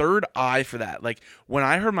a third eye for that. Like when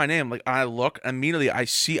I heard my name, like I look immediately, I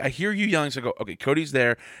hear you yelling, so I go, okay, Cody's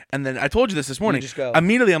there. And then I told you this morning. just go,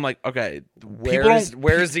 immediately, I'm like, okay, where's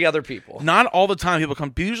the other people? Not all the time people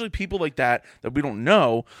come. Usually people like that we don't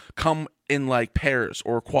know come in like pairs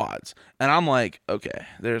or quads. And I'm like, okay,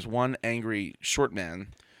 there's one angry short man.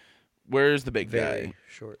 Where's the big Very guy?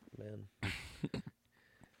 short man.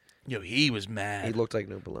 Yo, he was mad. He looked like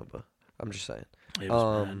Oompa Loompa. I'm just saying. He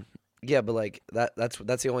was mad. Yeah, but like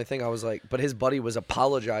that's the only thing I was like. But his buddy was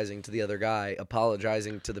apologizing to the other guy,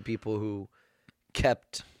 apologizing to the people who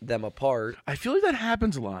kept them apart. I feel like that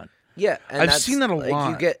happens a lot. Yeah, and I've seen that a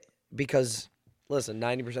lot. You get because listen,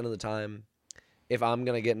 90% of the time, if I'm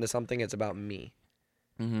gonna get into something, it's about me.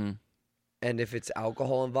 Mm-hmm. And if it's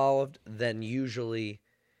alcohol involved, then usually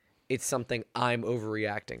it's something I'm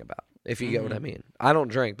overreacting about. If you get what I mean. I don't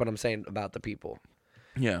drink, but I'm saying about the people.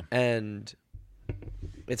 Yeah. And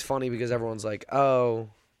it's funny because everyone's like, oh,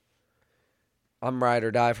 I'm ride or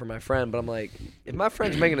die for my friend. But I'm like, if my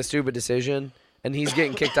friend's making a stupid decision and he's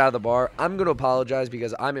getting kicked out of the bar, I'm going to apologize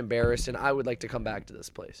because I'm embarrassed and I would like to come back to this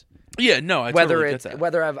place. Yeah, no, I whether totally it's get that.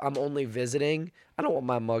 whether I'm only visiting, I don't want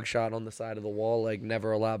my mugshot on the side of the wall, like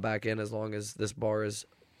never allowed back in as long as this bar is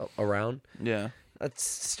around. Yeah. That's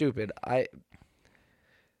stupid.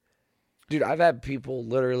 Dude, I've had people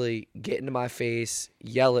literally get into my face,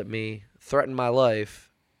 yell at me, threaten my life,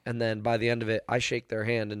 and then by the end of it, I shake their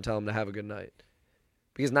hand and tell them to have a good night.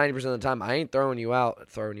 Because 90% of the time, I ain't throwing you out. I'm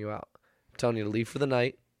telling you to leave for the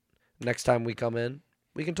night. Next time we come in,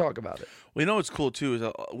 we can talk about it. Well, you know what's cool, too, is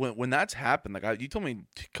when that's happened, like you told me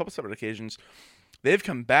a couple separate occasions, they've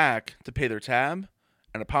come back to pay their tab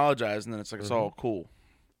and apologize, and then it's like, it's all cool.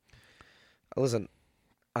 Listen,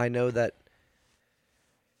 I know that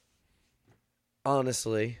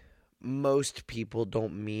honestly, most people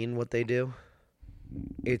don't mean what they do.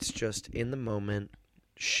 It's just in the moment,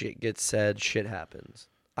 shit gets said, shit happens.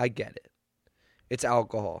 I get it. It's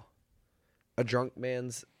alcohol. A drunk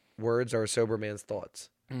man's words are a sober man's thoughts.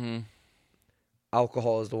 Mm-hmm.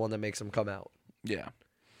 Alcohol is the one that makes them come out. Yeah.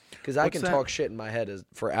 Because I can talk shit in my head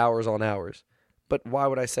for hours on hours. But why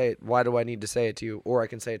would I say it? Why do I need to say it to you? Or I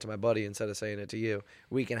can say it to my buddy instead of saying it to you.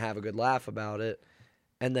 We can have a good laugh about it.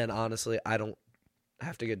 And then, honestly, I don't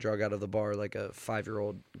have to get drug out of the bar like a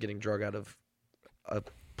 5-year-old getting drug out of a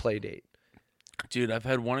play date. Dude, I've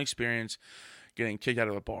had one experience getting kicked out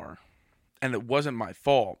of a bar, and it wasn't my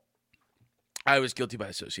fault. I was guilty by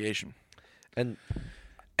association. And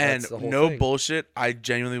no thing. bullshit, I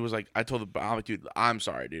genuinely was like, I told I'm like, dude, I'm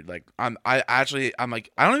sorry, dude. Like, I'm like, I think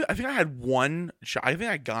I had one shot. I think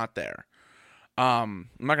I got there. I'm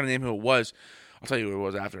not gonna name who it was. I'll tell you who it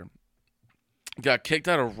was after. Got kicked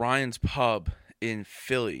out of Ryan's Pub in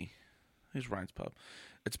Philly. Here's Ryan's Pub.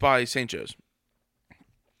 It's by St. Joe's.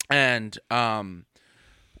 And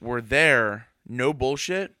we're there, no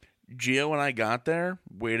bullshit. Gio and I got there,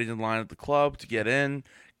 waited in line at the club to get in,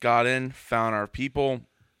 got in, found our people.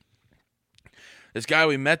 This guy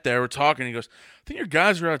we met there, we're talking, he goes, I think your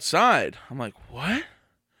guys are outside. I'm like, what?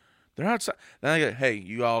 They're outside. Then I go, hey,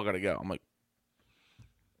 you all got to go. I'm like,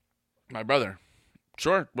 my brother.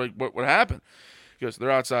 Sure. What happened? He goes, they're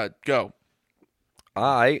outside. Go.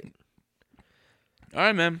 All right,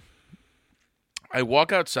 man. I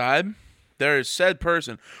walk outside. There is said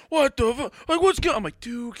person. What the fuck? Like, what's going on? I'm like,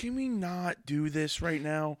 dude, can we not do this right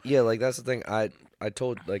now? Yeah, like, that's the thing. I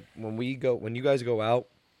told, like, when you guys go out,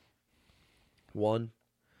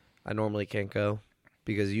 I normally can't go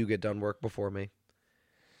because you get done work before me.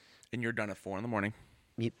 And you're done at 4 a.m.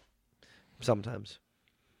 Yep. Sometimes.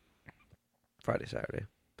 Friday, Saturday.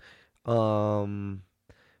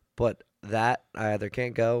 But that I either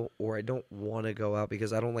can't go or I don't want to go out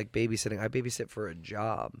because I don't like babysitting. I babysit for a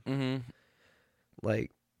job. Mm-hmm.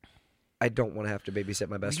 Like, I don't want to have to babysit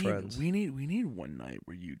my best friends. We need one night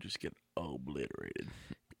where you just get obliterated.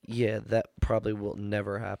 Yeah, that probably will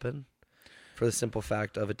never happen for the simple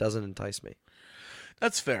fact of it doesn't entice me.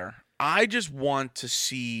 That's fair. I just want to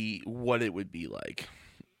see what it would be like.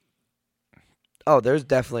 Oh, there's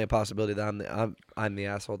definitely a possibility that I'm the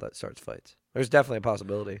asshole that starts fights. There's definitely a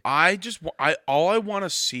possibility. All I want to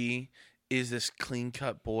see is this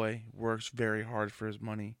clean-cut boy, works very hard for his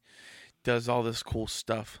money, does all this cool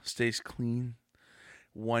stuff, stays clean.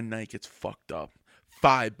 One night gets fucked up.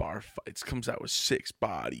 5-bar fights, comes out with 6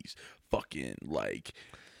 bodies. Fucking like,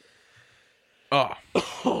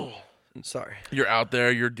 oh, sorry. You're out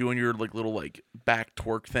there, you're doing your like little like back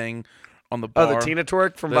twerk thing on the bar. Oh, the Tina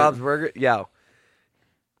twerk from Bob's Burger? Yeah.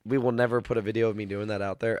 We will never put a video of me doing that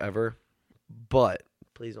out there ever. But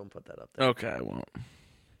Please don't put that up there. Okay, I won't.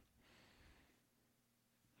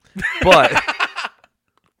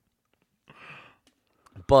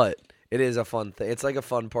 But it is a fun thing. It's like a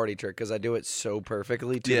fun party trick because I do it so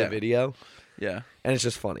perfectly to the video, Yeah. and it's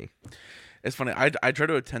just funny. It's funny. I try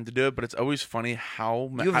to attempt to do it, but it's always funny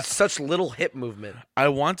how You have such little hip movement. I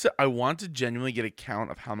want to genuinely get a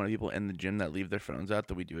count of how many people in the gym that leave their phones out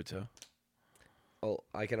that we do it to. Oh,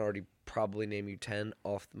 I can already probably name you 10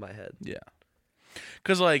 off my head. Yeah.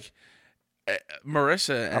 Because, like,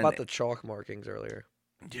 Marissa and... How about the chalk markings earlier?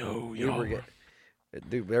 Yo.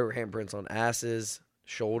 Dude, there were handprints on asses,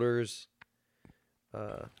 shoulders,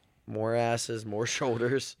 more asses, more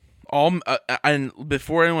shoulders. All and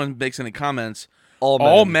before anyone makes any comments,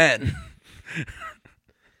 All men.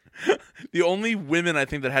 The only women I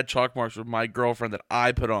think that had chalk marks were my girlfriend that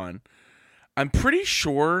I put on. I'm pretty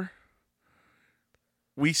sure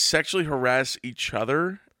we sexually harass each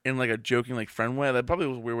other in like a joking, like friend way. That probably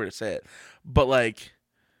was a weird way to say it, but like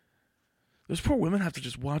those poor women have to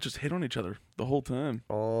just watch us hit on each other the whole time.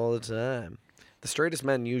 All the time. The straightest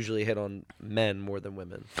men usually hit on men more than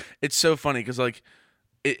women. It's so funny because like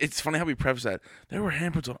it's funny how we preface that there were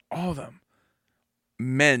handprints on all of them,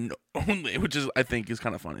 men only, which is I think is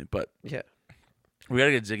kind of funny. But yeah, we gotta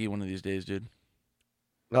get Ziggy one of these days, dude.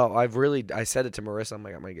 No, I said it to Marissa. I'm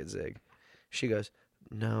like, I might get Zig. She goes,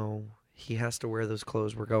 no, he has to wear those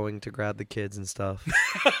clothes. We're going to grab the kids and stuff.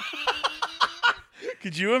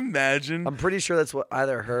 Could you imagine? I'm pretty sure that's what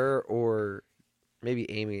either her or maybe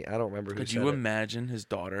Amy. I don't remember who Could said you it. imagine his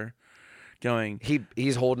daughter going?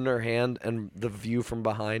 He's holding her hand, and the view from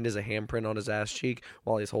behind is a handprint on his ass cheek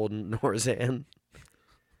while he's holding Nora's hand.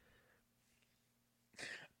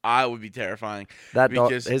 I would be terrifying.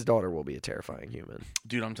 His daughter will be a terrifying human.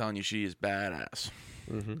 Dude, I'm telling you, she is badass.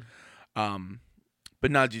 Mm-hmm. But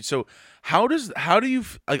no, dude. So how do you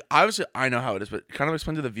like? Obviously, I know how it is, but kind of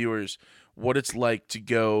explain to the viewers what it's like to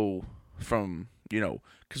go from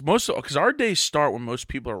because our days start when most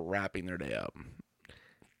people are wrapping their day up.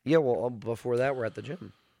 Yeah, well, before that, we're at the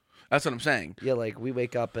gym. That's what I'm saying. Yeah, like we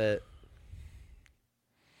wake up at.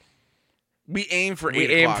 We aim for 8 o'clock.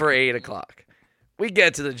 We aim for 8 o'clock. We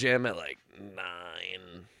get to the gym at like 9,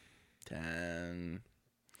 10,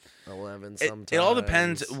 11 sometimes. It all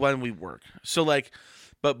depends when we work. So like,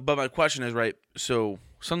 but my question is, right, so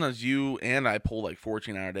sometimes you and I pull like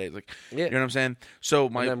 14-hour days. Like, yeah. You know what I'm saying? So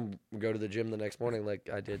and then we go to the gym the next morning like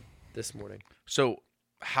I did this morning. So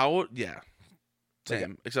how, yeah. Same.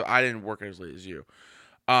 Okay. Except I didn't work as late as you.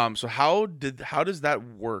 So how does that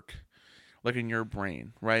work like in your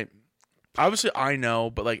brain, right? Obviously I know,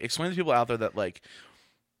 but like explain to people out there that like,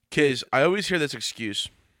 cause I always hear this excuse.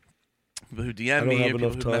 People who DM me,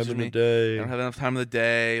 people who message me, day. I don't have enough time in the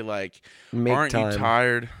day. Like, aren't time. you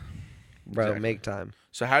tired? Bro, Exactly. Make time.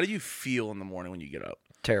 So how do you feel in the morning when you get up?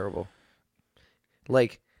 Terrible.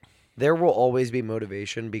 Like, there will always be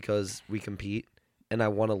motivation because we compete, and I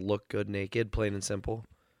want to look good naked, plain and simple.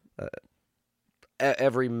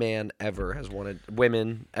 Every man ever has wanted,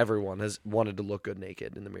 women, everyone has wanted to look good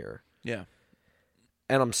naked in the mirror. Yeah.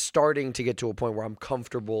 And I'm starting to get to a point where I'm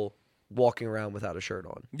comfortable walking around without a shirt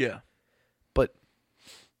on. Yeah. But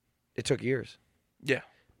it took years. Yeah.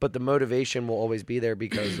 But the motivation will always be there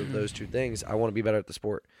because of those two things. I want to be better at the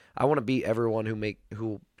sport. I want to beat everyone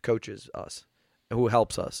who coaches us, who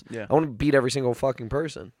helps us. Yeah. I want to beat every single fucking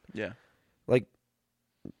person. Yeah. Like,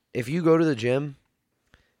 if you go to the gym,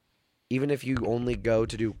 even if you only go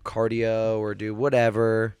to do cardio or do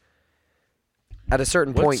whatever, at a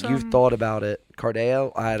certain point you've thought about it.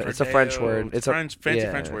 Cardio? It's a French word. It's a fancy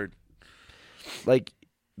French word. Like,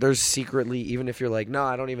 there's secretly, even if you're like, no,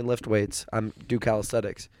 I don't even lift weights. Do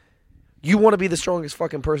calisthenics. You want to be the strongest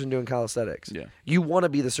fucking person doing calisthenics. Yeah. You want to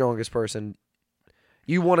be the strongest person.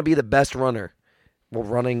 You want to be the best runner. Well,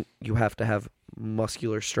 running, you have to have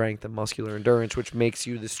muscular strength and muscular endurance, which makes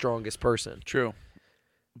you the strongest person. True.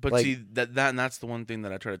 But Like, see, that's the one thing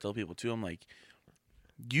that I try to tell people too. I'm like,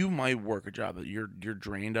 you might work a job that you're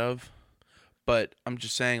drained of, but I'm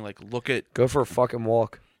just saying, like, look at go for a fucking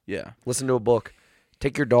walk. Yeah. Listen to a book.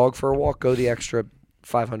 Take your dog for a walk. Go the extra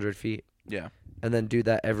 500 feet. Yeah. And then do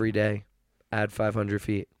that every day. Add 500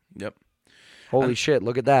 feet. Yep. Holy shit,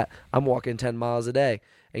 look at that. I'm walking 10 miles a day.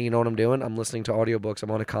 And you know what I'm doing? I'm listening to audiobooks. I'm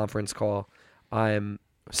on a conference call. I'm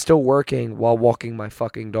still working while walking my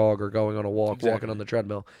fucking dog or going on a walk, Exactly. walking on the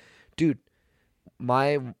treadmill. Dude,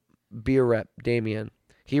 my beer rep, Damien,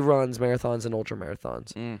 he runs marathons and ultra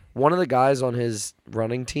marathons. One of the guys on his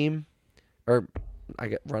running team, or I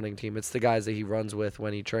get running team, it's the guys that he runs with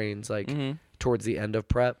when he trains, like towards the end of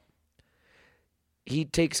prep. He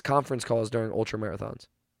takes conference calls during ultra marathons.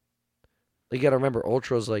 You got to remember,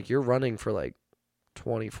 ultras, like, you're running for like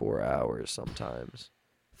 24 hours sometimes,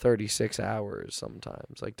 36 hours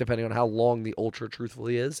sometimes, like depending on how long the ultra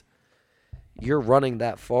truthfully is. You're running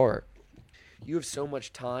that far. You have so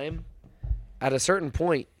much time. At a certain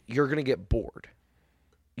point, you're going to get bored.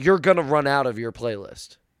 You're going to run out of your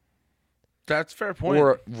playlist. That's a fair point.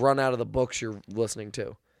 Or run out of the books you're listening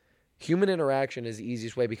to. Human interaction is the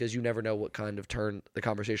easiest way because you never know what kind of turn the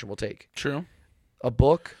conversation will take. True. A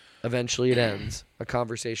book, eventually it ends. A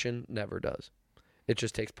conversation never does. It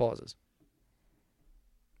just takes pauses.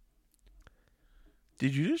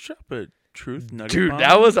 Did you just drop a truth nugget? Dude, bomb?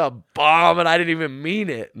 that was a bomb and I didn't even mean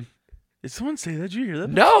it. Did someone say that? Did you hear that?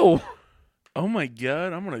 No. Oh my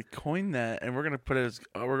god! I'm gonna coin that, and we're gonna put it as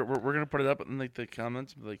we're gonna put it up in like the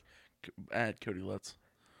comments, like add Cody Lutz.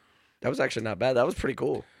 That was actually not bad. That was pretty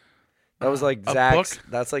cool. That was like a Zach's. book?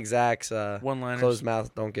 That's like Zach's One-liners. closed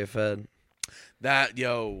mouth, don't get fed. That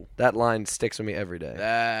That line sticks with me every day.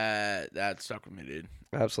 that stuck with me, dude.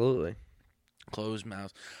 Absolutely. Closed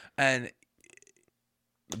mouth, and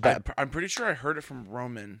I'm pretty sure I heard it from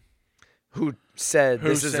Roman. Who said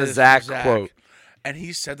this is said a it's Zach from quote? And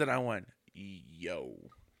he said that. I went, yo,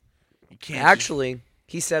 you can't. Actually,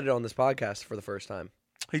 he said it on this podcast for the first time.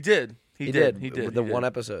 He did. He did. With the one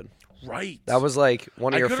episode. Right. That was like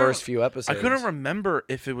one of your first few episodes. I couldn't remember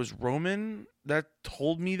if it was Roman that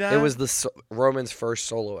told me that. It was Roman's first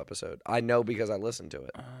solo episode. I know because I listened to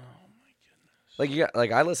it. Oh my goodness.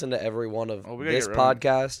 Like I listened to every one of we gotta this get Roman.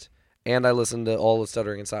 podcast, and I listened to all of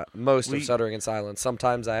Stuttering and most of Stuttering and Silence.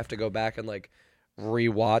 Sometimes I have to go back and like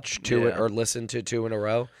rewatch it or listen to two in a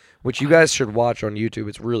row, which you guys should watch on YouTube.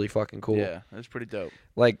 It's really fucking cool. Yeah, that's pretty dope.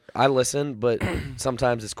 Like I listen, but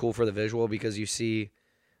sometimes it's cool for the visual because you see.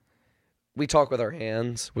 We talk with our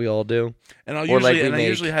hands. We all do. And I Or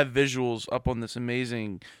usually have visuals up on this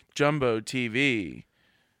amazing jumbo TV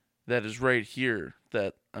that is right here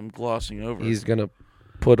that I'm glossing over. He's gonna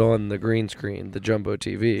put on the green screen, the jumbo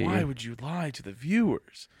TV. Why would you lie to the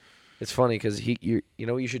viewers? It's funny because you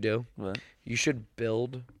know what you should do? What? You should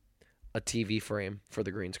build a TV frame for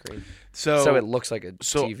the green screen, So so it looks like a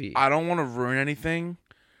TV. I don't want to ruin anything,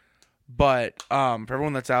 but for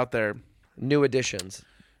everyone that's out there, New additions.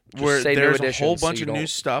 Just where say new there's a additions whole so bunch you of new don't-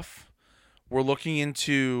 stuff. We're looking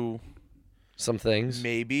into Some things.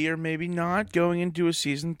 maybe or maybe not going into a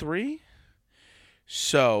season 3.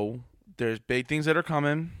 So there's big things that are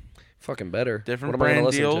coming. Fucking better. Different what am I gonna brand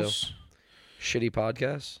listen deals. to? Shitty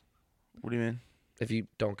podcasts. What do you mean? If you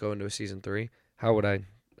don't go into a season 3, how would I?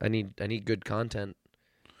 I need good content.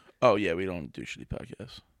 Oh yeah, we don't do shitty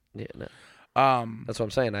podcasts. Yeah, no. That's That's what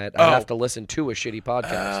I'm saying. I'd have to listen to a shitty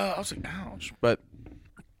podcast. I was like, ouch. But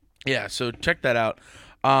yeah, so check that out.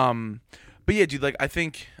 But yeah, dude, like I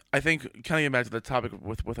think kind of getting back to the topic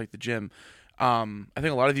with like the gym. I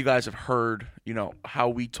think a lot of you guys have heard, you know, how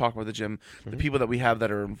we talk about the gym, the people that we have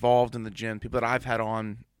that are involved in the gym, people that I've had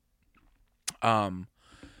on.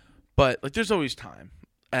 But like, there's always time,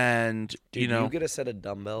 and Dude, you know, you get a set of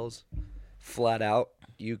dumbbells, flat out,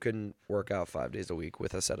 you can work out 5 days a week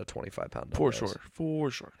with a set of 25-pound dumbbells. for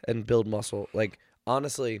sure. And build muscle. Like,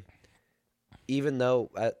 honestly, even though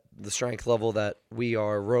at the strength level that we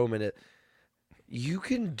are, Roman, it, you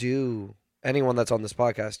can do, anyone that's on this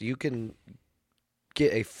podcast, you can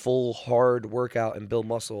get a full hard workout and build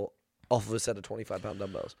muscle off of a set of 25-pound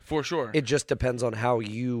dumbbells. For sure. It just depends on how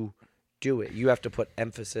you do it. You have to put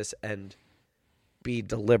emphasis and be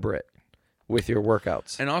deliberate with your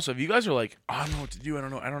workouts. And also, if you guys are like, I don't know what to do, I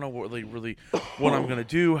don't know what really what I'm gonna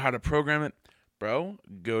do, how to program it, bro,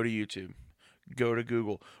 go to YouTube, go to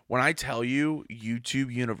Google. When I tell you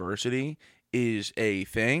YouTube University is a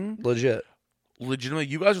thing, legitimately,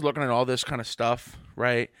 you guys are looking at all this kind of stuff,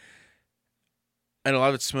 right? And a lot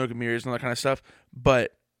of it's smoke and mirrors and all that kind of stuff,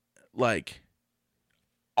 but like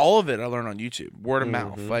all of it I learned on YouTube, word of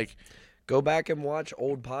mouth. Like, go back and watch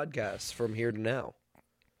old podcasts from here to now.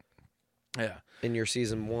 yeah. In your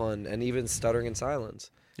season 1 and even Stuttering in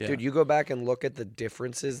Silence. Yeah. Dude, you go back and look at the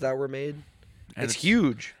differences that were made. And it's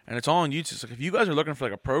huge. And it's all on YouTube. So like, if you guys are looking for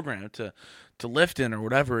like a program to lift in or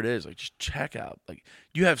whatever it is, like just check out. Like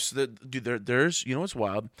you have, dude, there's, you know what's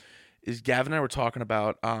wild is Gavin and I were talking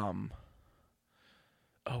about, what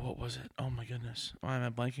was it? Oh my goodness. Why am I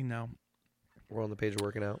blanking now? We're on the page of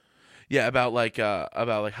working out. Yeah, about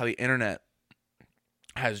how the internet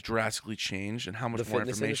has drastically changed and how much The more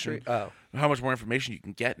fitness information, industry? Oh, how much more information you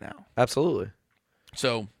can get now. absolutely.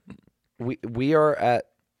 So We are at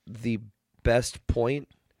the best point.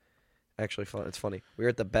 Actually, it's funny. We're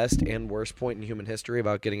at the best and worst point in human history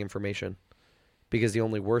about getting information. Because the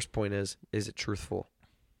only worst point is it truthful?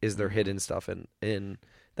 Is there hidden stuff in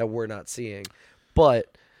that we're not seeing?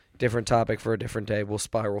 But different topic for a different day. We'll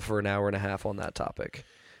spiral for an hour and a half on that topic.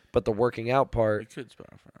 But the working out We part, could spend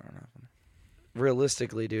an hour and a half.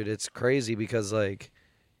 realistically, dude, it's crazy because, like,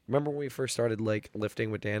 remember when we first started, like,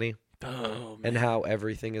 lifting with Danny? Oh, man. And how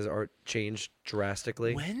everything is changed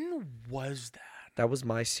drastically? When was that? That was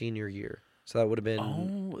my senior year. So that would have been,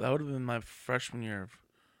 Oh, that would have been my freshman year.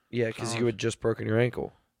 yeah, because you college. had just broken your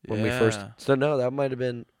ankle when we first. Yeah. So, no, that might have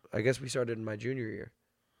been, I guess we started in my junior year.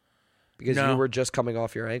 Because No. you were just coming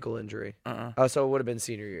off your ankle injury. Oh, so it would have been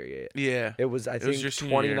senior year, yeah. Yeah. It was, I It think, was your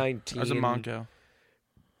senior year. 2019. I was a Monco.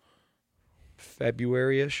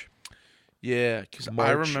 February-ish. Yeah, because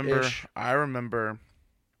March-ish. I remember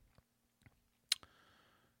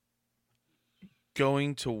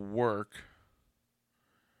going to work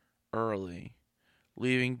early,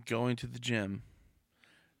 leaving, going to the gym,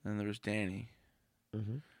 and then there was Danny, Mm-hmm.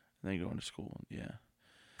 and then going to school. Yeah.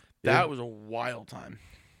 Yeah. That was a wild time.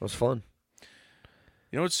 It was fun.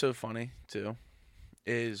 You know what's so funny too,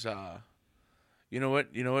 is you know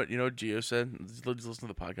what Gio said. Let's listen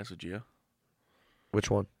to the podcast with Gio. Which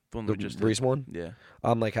one? The one The we just did. Reese one? Yeah.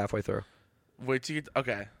 I'm like halfway through. Wait till you get.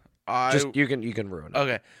 Okay. Just you can ruin it.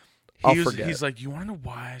 Okay. I'll forget. He's like, you want to know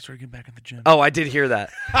why I started getting back in the gym? Oh, I did hear that.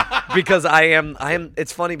 Because I am.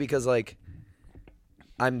 It's funny because, like,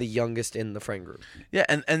 I'm the youngest in the friend group. Yeah,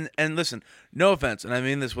 and listen, no offense, and I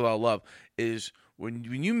mean this with all love, is when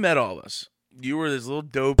you met all of us, you were this little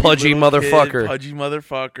dopey Pudgy little motherfucker. kid, pudgy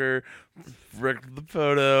motherfucker, wrecked the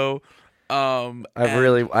photo.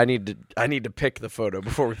 I need to pick the photo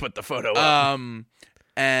before we put the photo up.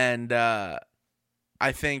 And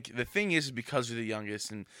I think the thing is because you're the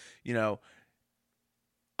youngest, and you know,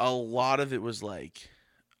 a lot of it was like,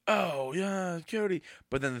 oh yeah, Cody.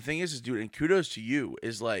 But then the thing is dude, and kudos to you,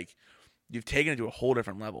 is like you've taken it to a whole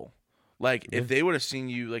different level. Like if they would have seen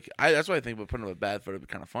you, like that's why I think about putting up a bad photo would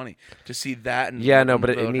be kind of funny to see that. And Yeah, no, but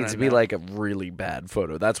it needs to be like a really bad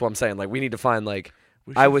photo. That's what I'm saying. Like we need to find like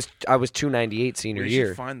I was 298 senior we year.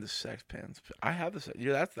 should find the sex pants. I have the sex.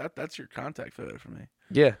 Yeah, that's your contact photo for me.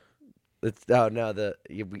 Yeah,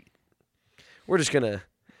 we're just gonna.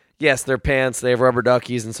 Yes, they're pants. They have rubber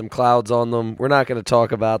duckies and some clouds on them. We're not gonna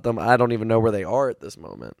talk about them. I don't even know where they are at this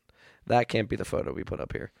moment. That can't be the photo we put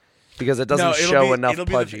up here because it doesn't show enough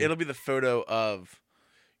pudgy. It'll be the photo of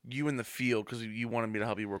you in the field because you wanted me to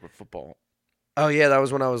help you work with football. Oh yeah, that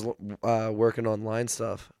was when I was working on line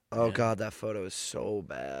stuff. Oh Yeah. god, that photo is so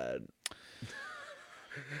bad.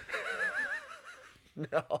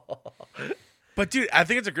 No. But dude, I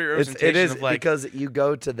think it's a great It representation is of like because you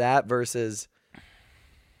go to that versus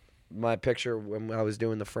my picture when I was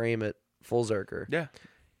doing the frame at Full Zerker. yeah,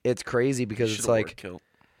 It's crazy because you it's should've wore a like, kilt.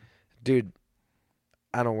 dude,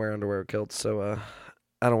 I don't wear underwear or kilts, so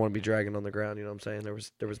I don't want to be dragging on the ground. You know what I'm saying?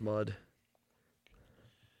 There was mud.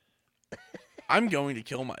 I'm going to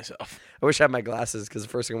kill myself. I wish I had my glasses because the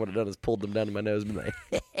first thing I would have done is pulled them down to my nose and been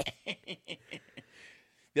like,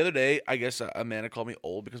 The other day, I guess Amanda called me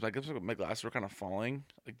old because my glasses were kind of falling,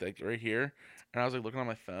 like right here, and I was like looking on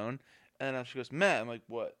my phone, and she goes, "Matt," I'm like,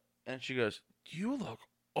 "What?" And she goes, "You look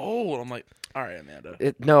old." I'm like, "All right, Amanda."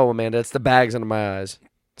 No, Amanda, it's the bags under my eyes.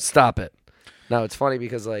 Stop it. No, it's funny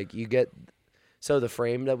because like you get so the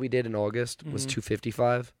frame that we did in August was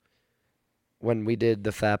 255. When we did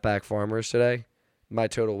the Fatback Farmers today, my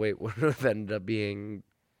total weight would have ended up being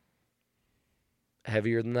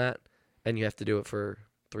heavier than that, and you have to do it for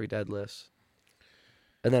 3 deadlifts.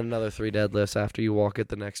 And then another 3 deadlifts after you walk it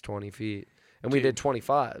the next 20 feet. And we did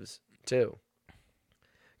 25s, too.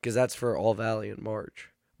 Because that's for All Valley in March.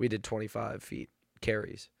 We did 25 feet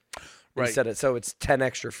carries. Right. So it's 10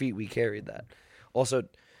 extra feet we carried that. Also,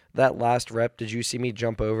 that last rep, did you see me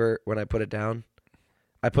jump over when I put it down?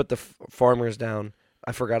 I put the farmers down.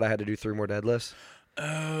 I forgot I had to do 3 more deadlifts.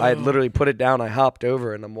 I had literally put it down. I hopped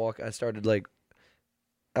over and I started like,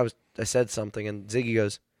 I said something and Ziggy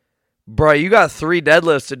goes, "Bro, you got 3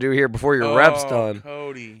 deadlifts to do here before your rep's done."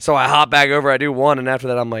 Cody. So I hop back over. I do 1, and after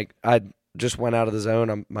that, I'm like, I just went out of the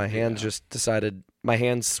zone. My hands just decided. My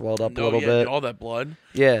hands swelled up a little bit. All that blood.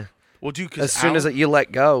 Yeah. Well, dude, As soon as you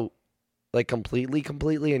let go, like completely,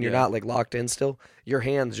 and you're not like locked in still, your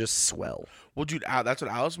hands just swell. Well, dude, that's what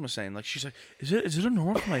Allison was saying. Like, she's like, "Is it a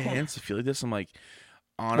normal for my hands to feel like this?" I'm like,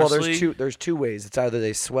 Well, honestly, there's two ways. It's either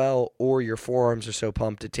they swell or your forearms are so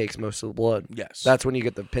pumped it takes most of the blood. yes. That's when you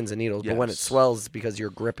get the pins and needles. But when it Yes. swells, it's because you're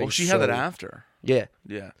gripping. Well, she had that so- after. Yeah.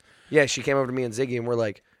 Yeah. Yeah, she came over to me and Ziggy, and we're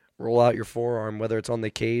like, roll out your forearm, whether it's on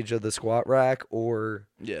the cage of the squat rack or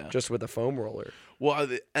Yeah. just with a foam roller. Well,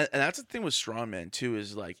 and that's the thing with strongman too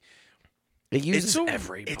is like It uses it's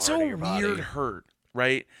every part it's of a your body. weird hurt,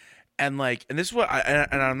 right? And this is what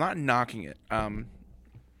and I'm not knocking it, because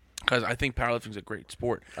because I think powerlifting is a great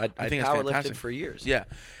sport. I think it's powerlifted fantastic. for years. Yeah,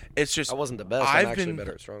 it's just I wasn't the best. I'm actually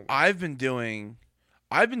better at strongman. I've been doing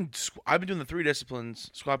the 3 disciplines: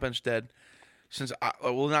 squat, bench, dead, since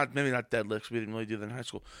maybe not deadlifts. We didn't really do that in high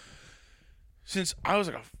school. Since I was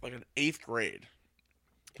like an 8th grade.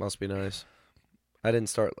 Must be nice.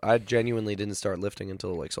 I genuinely didn't start lifting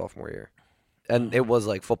until like sophomore year, and it was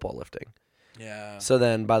like football lifting. Yeah. So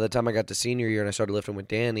then by the time I got to senior year and I started lifting with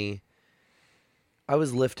Danny, I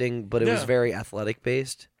was lifting, but it was very athletic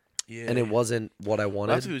based, and it wasn't what I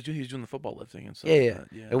wanted. That's what he was doing. He was doing the football lifting and stuff. Yeah.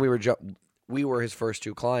 And we were his first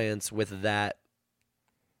 2 clients with that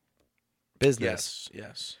business.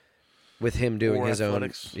 Yes. With him doing his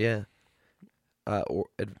athletics. own,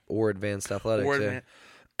 or advanced athletics.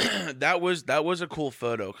 That was a cool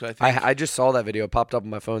photo because I think I just saw that video. It popped up on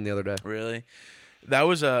my phone the other day. Really, that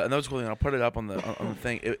was a cool thing. I'll put it up on the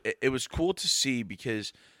thing. It was cool to see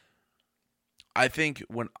because I think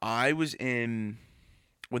when everything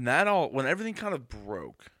kind of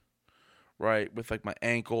broke, right, with like my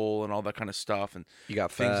ankle and all that kind of stuff and you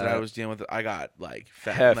got things fat. that I was dealing with, I got like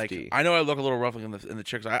fat. Hefty. Like, I know I look a little rough in the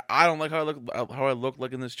chair. 'Cause I don't like how I look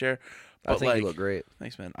like in this chair. But I think you look great.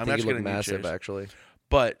 Thanks, man. I think you look massive, actually.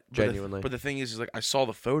 But genuinely. But the thing is like I saw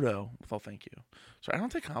the photo. Well, thank you. Sorry, I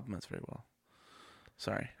don't take compliments very well.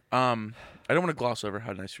 Sorry. I don't want to gloss over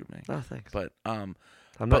how nice you're being. Oh, thanks. But I'm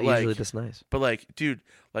not usually this nice. But like, dude,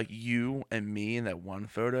 like you and me in that one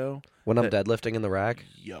photo. When I'm deadlifting in the rack.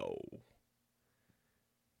 Yo.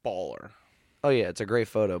 Baller. Oh yeah, it's a great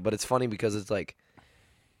photo, but it's funny because it's like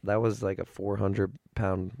that was like a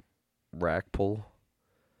 400-pound rack pull.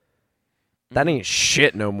 That ain't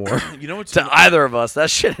shit no more. You know what's to either of us?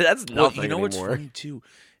 That's nothing you know anymore. what's funny too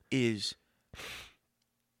is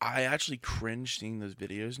I actually cringe seeing those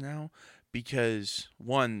videos now because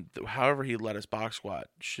one, however he let us box squat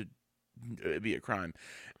should be a crime,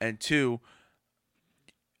 and 2,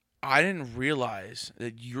 I didn't realize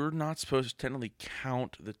that you're not supposed to technically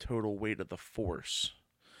count the total weight of the force.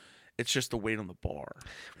 It's just the weight on the bar.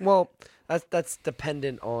 Well, that's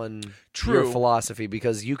dependent on True. your philosophy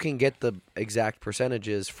because you can get the exact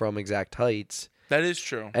percentages from exact heights. That is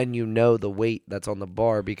true. And you know the weight that's on the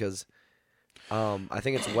bar because I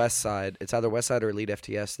think it's Westside. It's either Westside or Elite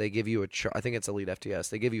FTS. They give you a chart. I think it's Elite FTS.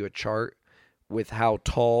 They give you a chart with how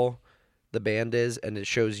tall the band is, and it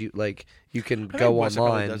shows you like you can go Westside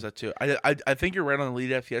probably online. does that too. I think you're right on the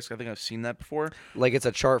Elite FTS. I think I've seen that before. Like it's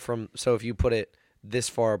a chart from so if you put it this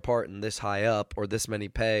far apart and this high up or this many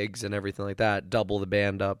pegs and everything like that, double the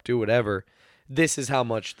band up, do whatever. This is how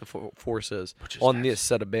much the force is on this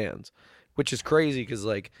set of bands, which is crazy because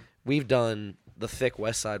like we've done the thick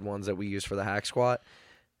West Side ones that we use for the hack squat.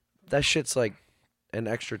 That shit's like an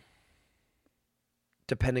extra,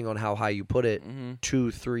 depending on how high you put it,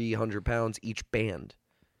 200-300 pounds each band.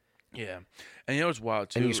 Yeah, and you know what's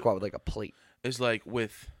wild too? And you squat with like a plate. Is like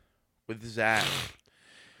with Zach.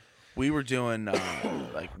 We were doing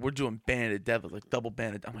we're doing banded deadlift, like double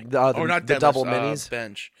banded. I'm like, or not the deadlift, double minis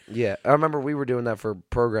bench. Yeah, I remember we were doing that for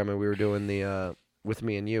programming. We were doing the with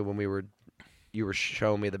me and you when you were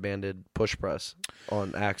showing me the banded push press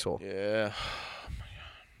on Axel. Yeah.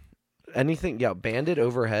 Anything, banded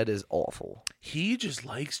overhead is awful. He just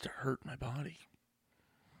likes to hurt my body.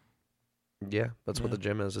 Yeah, that's what the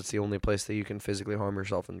gym is. It's the only place that you can physically harm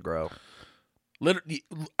yourself and grow. Literally,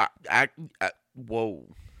 whoa.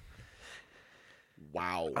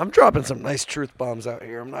 Wow. I'm dropping some nice truth bombs out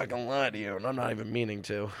here. I'm not going to lie to you, and I'm not even meaning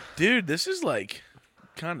to. Dude, this is like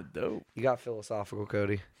kind of dope. You got philosophical,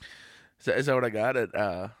 Cody. Is that what I got at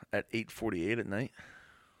 8:48 at night?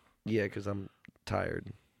 Yeah, because I'm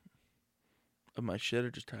tired. Of my shit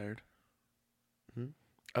or just tired?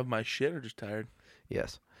 Of my shit or just tired?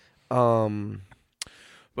 Yes.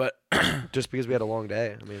 But just because we had a long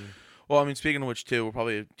day. Well, speaking of which, too, we'll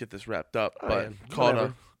probably get this wrapped up. But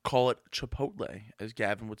call it Chipotle, as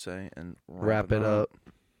Gavin would say, and wrap it up.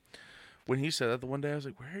 When he said that the one day, I was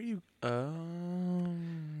like, "Where are you?"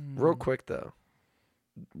 Real quick though,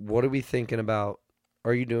 what are we thinking about?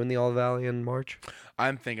 Are you doing the All Valley in March?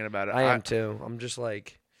 I'm thinking about it. I am too. I'm just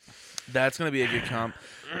like, that's gonna be a good comp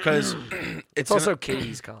because it's also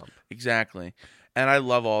Katie's comp. Exactly, and I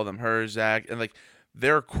love all of them. Her, Zach, and like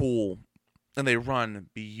they're cool, and they run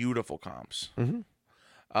beautiful comps.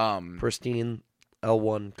 Pristine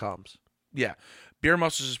L1 comps. Yeah. Beer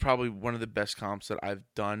Muscles is probably one of the best comps that I've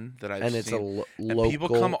done that I've seen. And it's a local people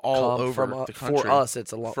come all over the country. For us,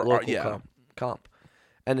 it's a local comp.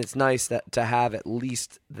 And it's nice that to have at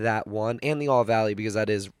least that one and the All Valley because that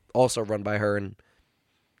is also run by her and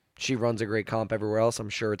she runs a great comp everywhere else.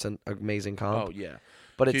 I'm sure it's an amazing comp. Oh, yeah.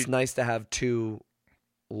 But it's nice to have two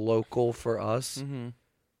local for us.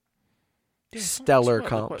 stellar What,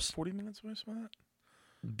 comps. 40 minutes away from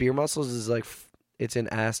that? Beer Muscles is like it's in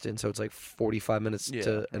Aston, so it's like 45 minutes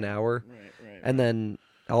to an hour, Right. and then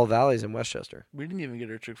All Valley's in Westchester. We didn't even get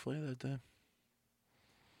our Chick-fil-A that day.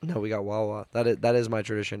 No, we got Wawa. That is my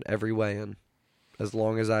tradition every weigh-in. As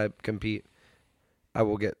long as I compete, I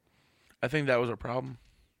will get. I think that was our problem.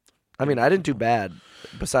 I mean, I didn't do bad.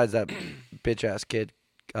 Besides that bitch ass kid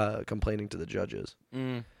complaining to the judges,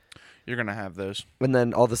 You're gonna have those. and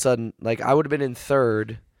then all of a sudden, like I would have been in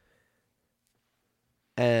third,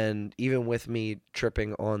 and even with me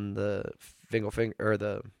tripping on the finger or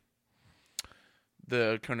the.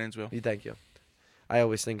 Conan's wheel. Thank you. I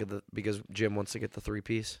always think of because Jim wants to get the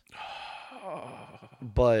 3-piece.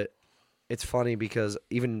 But it's funny because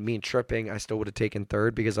even me tripping, I still would have taken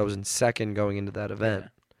third because I was in second going into that event. Yeah.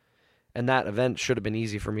 And that event should have been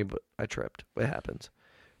easy for me, but I tripped. It happens.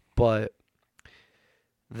 But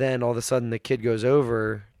then all of a sudden the kid goes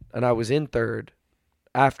over, and I was in third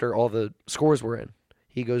after all the scores were in.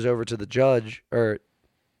 He goes over to the judge, or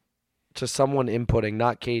to someone inputting,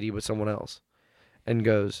 not Katie, but someone else, and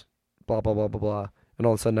goes, blah, blah, blah, blah, blah. And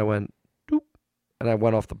all of a sudden I went, doop, and I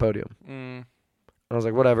went off the podium. And I was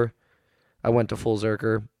like, whatever. I went to full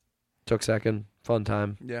Zerker, took second, fun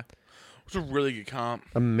time. Yeah. It was a really good comp.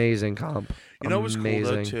 Amazing comp. You know what was cool,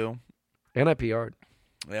 though, too? And I PR'd.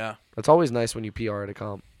 Yeah. It's always nice when you PR at a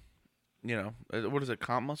comp. You know, what is it,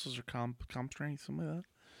 comp muscles or comp strength, something like that?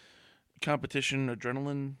 Competition,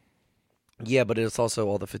 adrenaline. Yeah, but it's also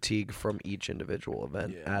all the fatigue from each individual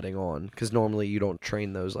event adding on. Because normally you don't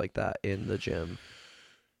train those like that in the gym.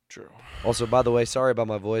 True. Also, by the way, sorry about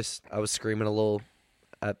my voice. I was screaming a little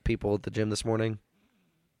at people at the gym this morning.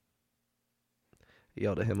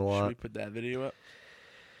 Yelled at him a lot. Should we put that video up?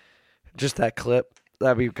 Just that clip.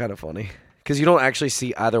 That'd be kind of funny. Because you don't actually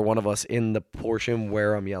see either one of us in the portion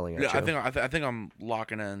where I'm yelling at you. I think I'm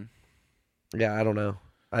locking in. Yeah, I don't know.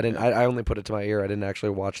 I didn't. I only put it to my ear. I didn't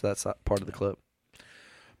actually watch that part of the clip.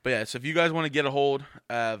 But yeah, so if you guys want to get a hold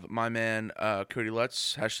of my man Cody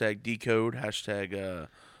Lutz, hashtag decode, hashtag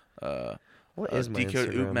What is my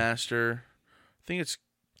decode Instagram? Oopmaster. I think it's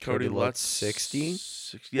Cody Lutz 60?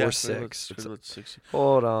 Yeah, Or Cody 6? Cody Lutz 60.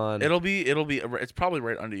 Hold on. It'll be. It's probably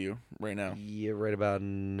right under you right now. Yeah, right about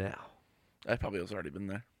now. I probably has already been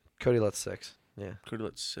there. Cody Lutz 6. Yeah. Cody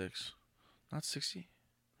Lutz 6, not 60.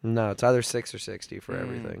 No, it's either 6 or 60 for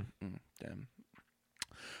everything. Damn.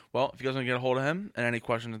 Well, if you guys want to get a hold of him and any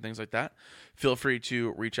questions and things like that, feel free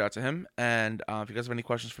to reach out to him. And if you guys have any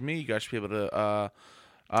questions for me, you guys should be able to.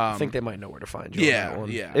 I think they might know where to find you. Yeah, on that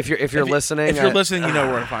one. yeah. If you're listening, if you're listening, you know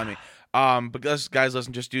where to find me. But guys,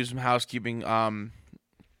 listen, just do some housekeeping.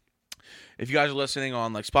 If you guys are listening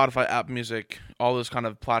on like Spotify, Apple Music, all those kind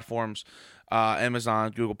of platforms,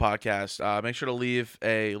 Amazon, Google Podcasts, make sure to leave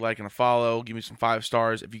a like and a follow. Give me some 5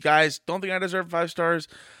 stars. If you guys don't think I deserve 5 stars,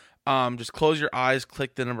 just close your eyes,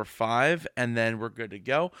 click the number 5, and then we're good to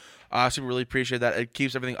go. So we really appreciate that. It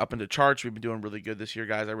keeps everything up into charts. We've been doing really good this year,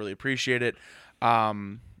 guys. I really appreciate it.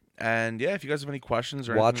 And yeah, if you guys have any questions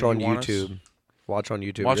or watch on anything you want YouTube. Watch on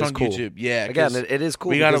YouTube. Watch It is on cool. YouTube. Yeah. Again, it is cool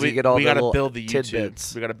we because you get all the little build the YouTube.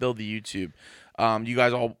 tidbits. We got to build the YouTube. You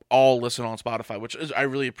guys all listen on Spotify, which is I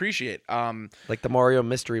really appreciate. Like the Mario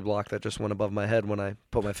mystery block that just went above my head when I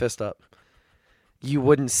put my fist up. You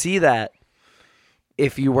wouldn't see that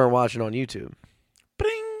if you weren't watching on YouTube. Bing.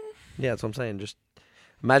 Yeah, that's what I'm saying. Just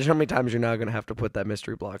imagine how many times you're now going to have to put that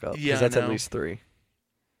mystery block up. Yeah, Because that's I at know. least 3.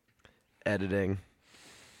 Editing.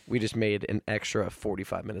 We just made an extra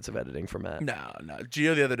 45 minutes of editing for Matt. No.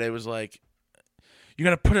 Gio the other day was like, "You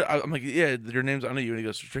got to put it." I'm like, "Yeah, your name's under you." And he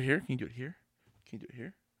goes, "Right here? Can you do it here? Can you do it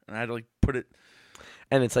here?" And I had to like put it.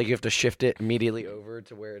 And it's like you have to shift it immediately over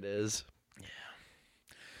to where it is. Yeah.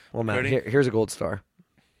 Well, Matt, Ready? here's a gold star.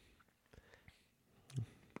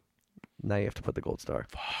 Now you have to put the gold star.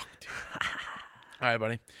 Fuck, dude. All right,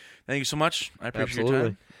 buddy. Thank you so much. I appreciate your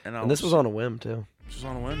Absolutely. time. And this was on a whim, too. This was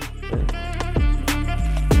on a whim.